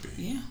human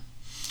being.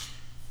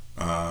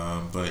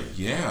 Yeah. But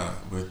yeah,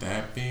 with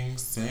that being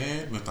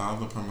said, with all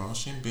the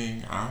promotion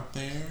being out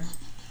there,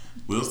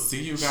 we'll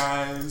see you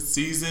guys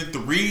season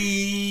 3.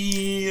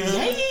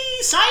 Yay!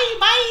 Sorry,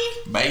 bye.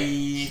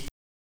 Bye.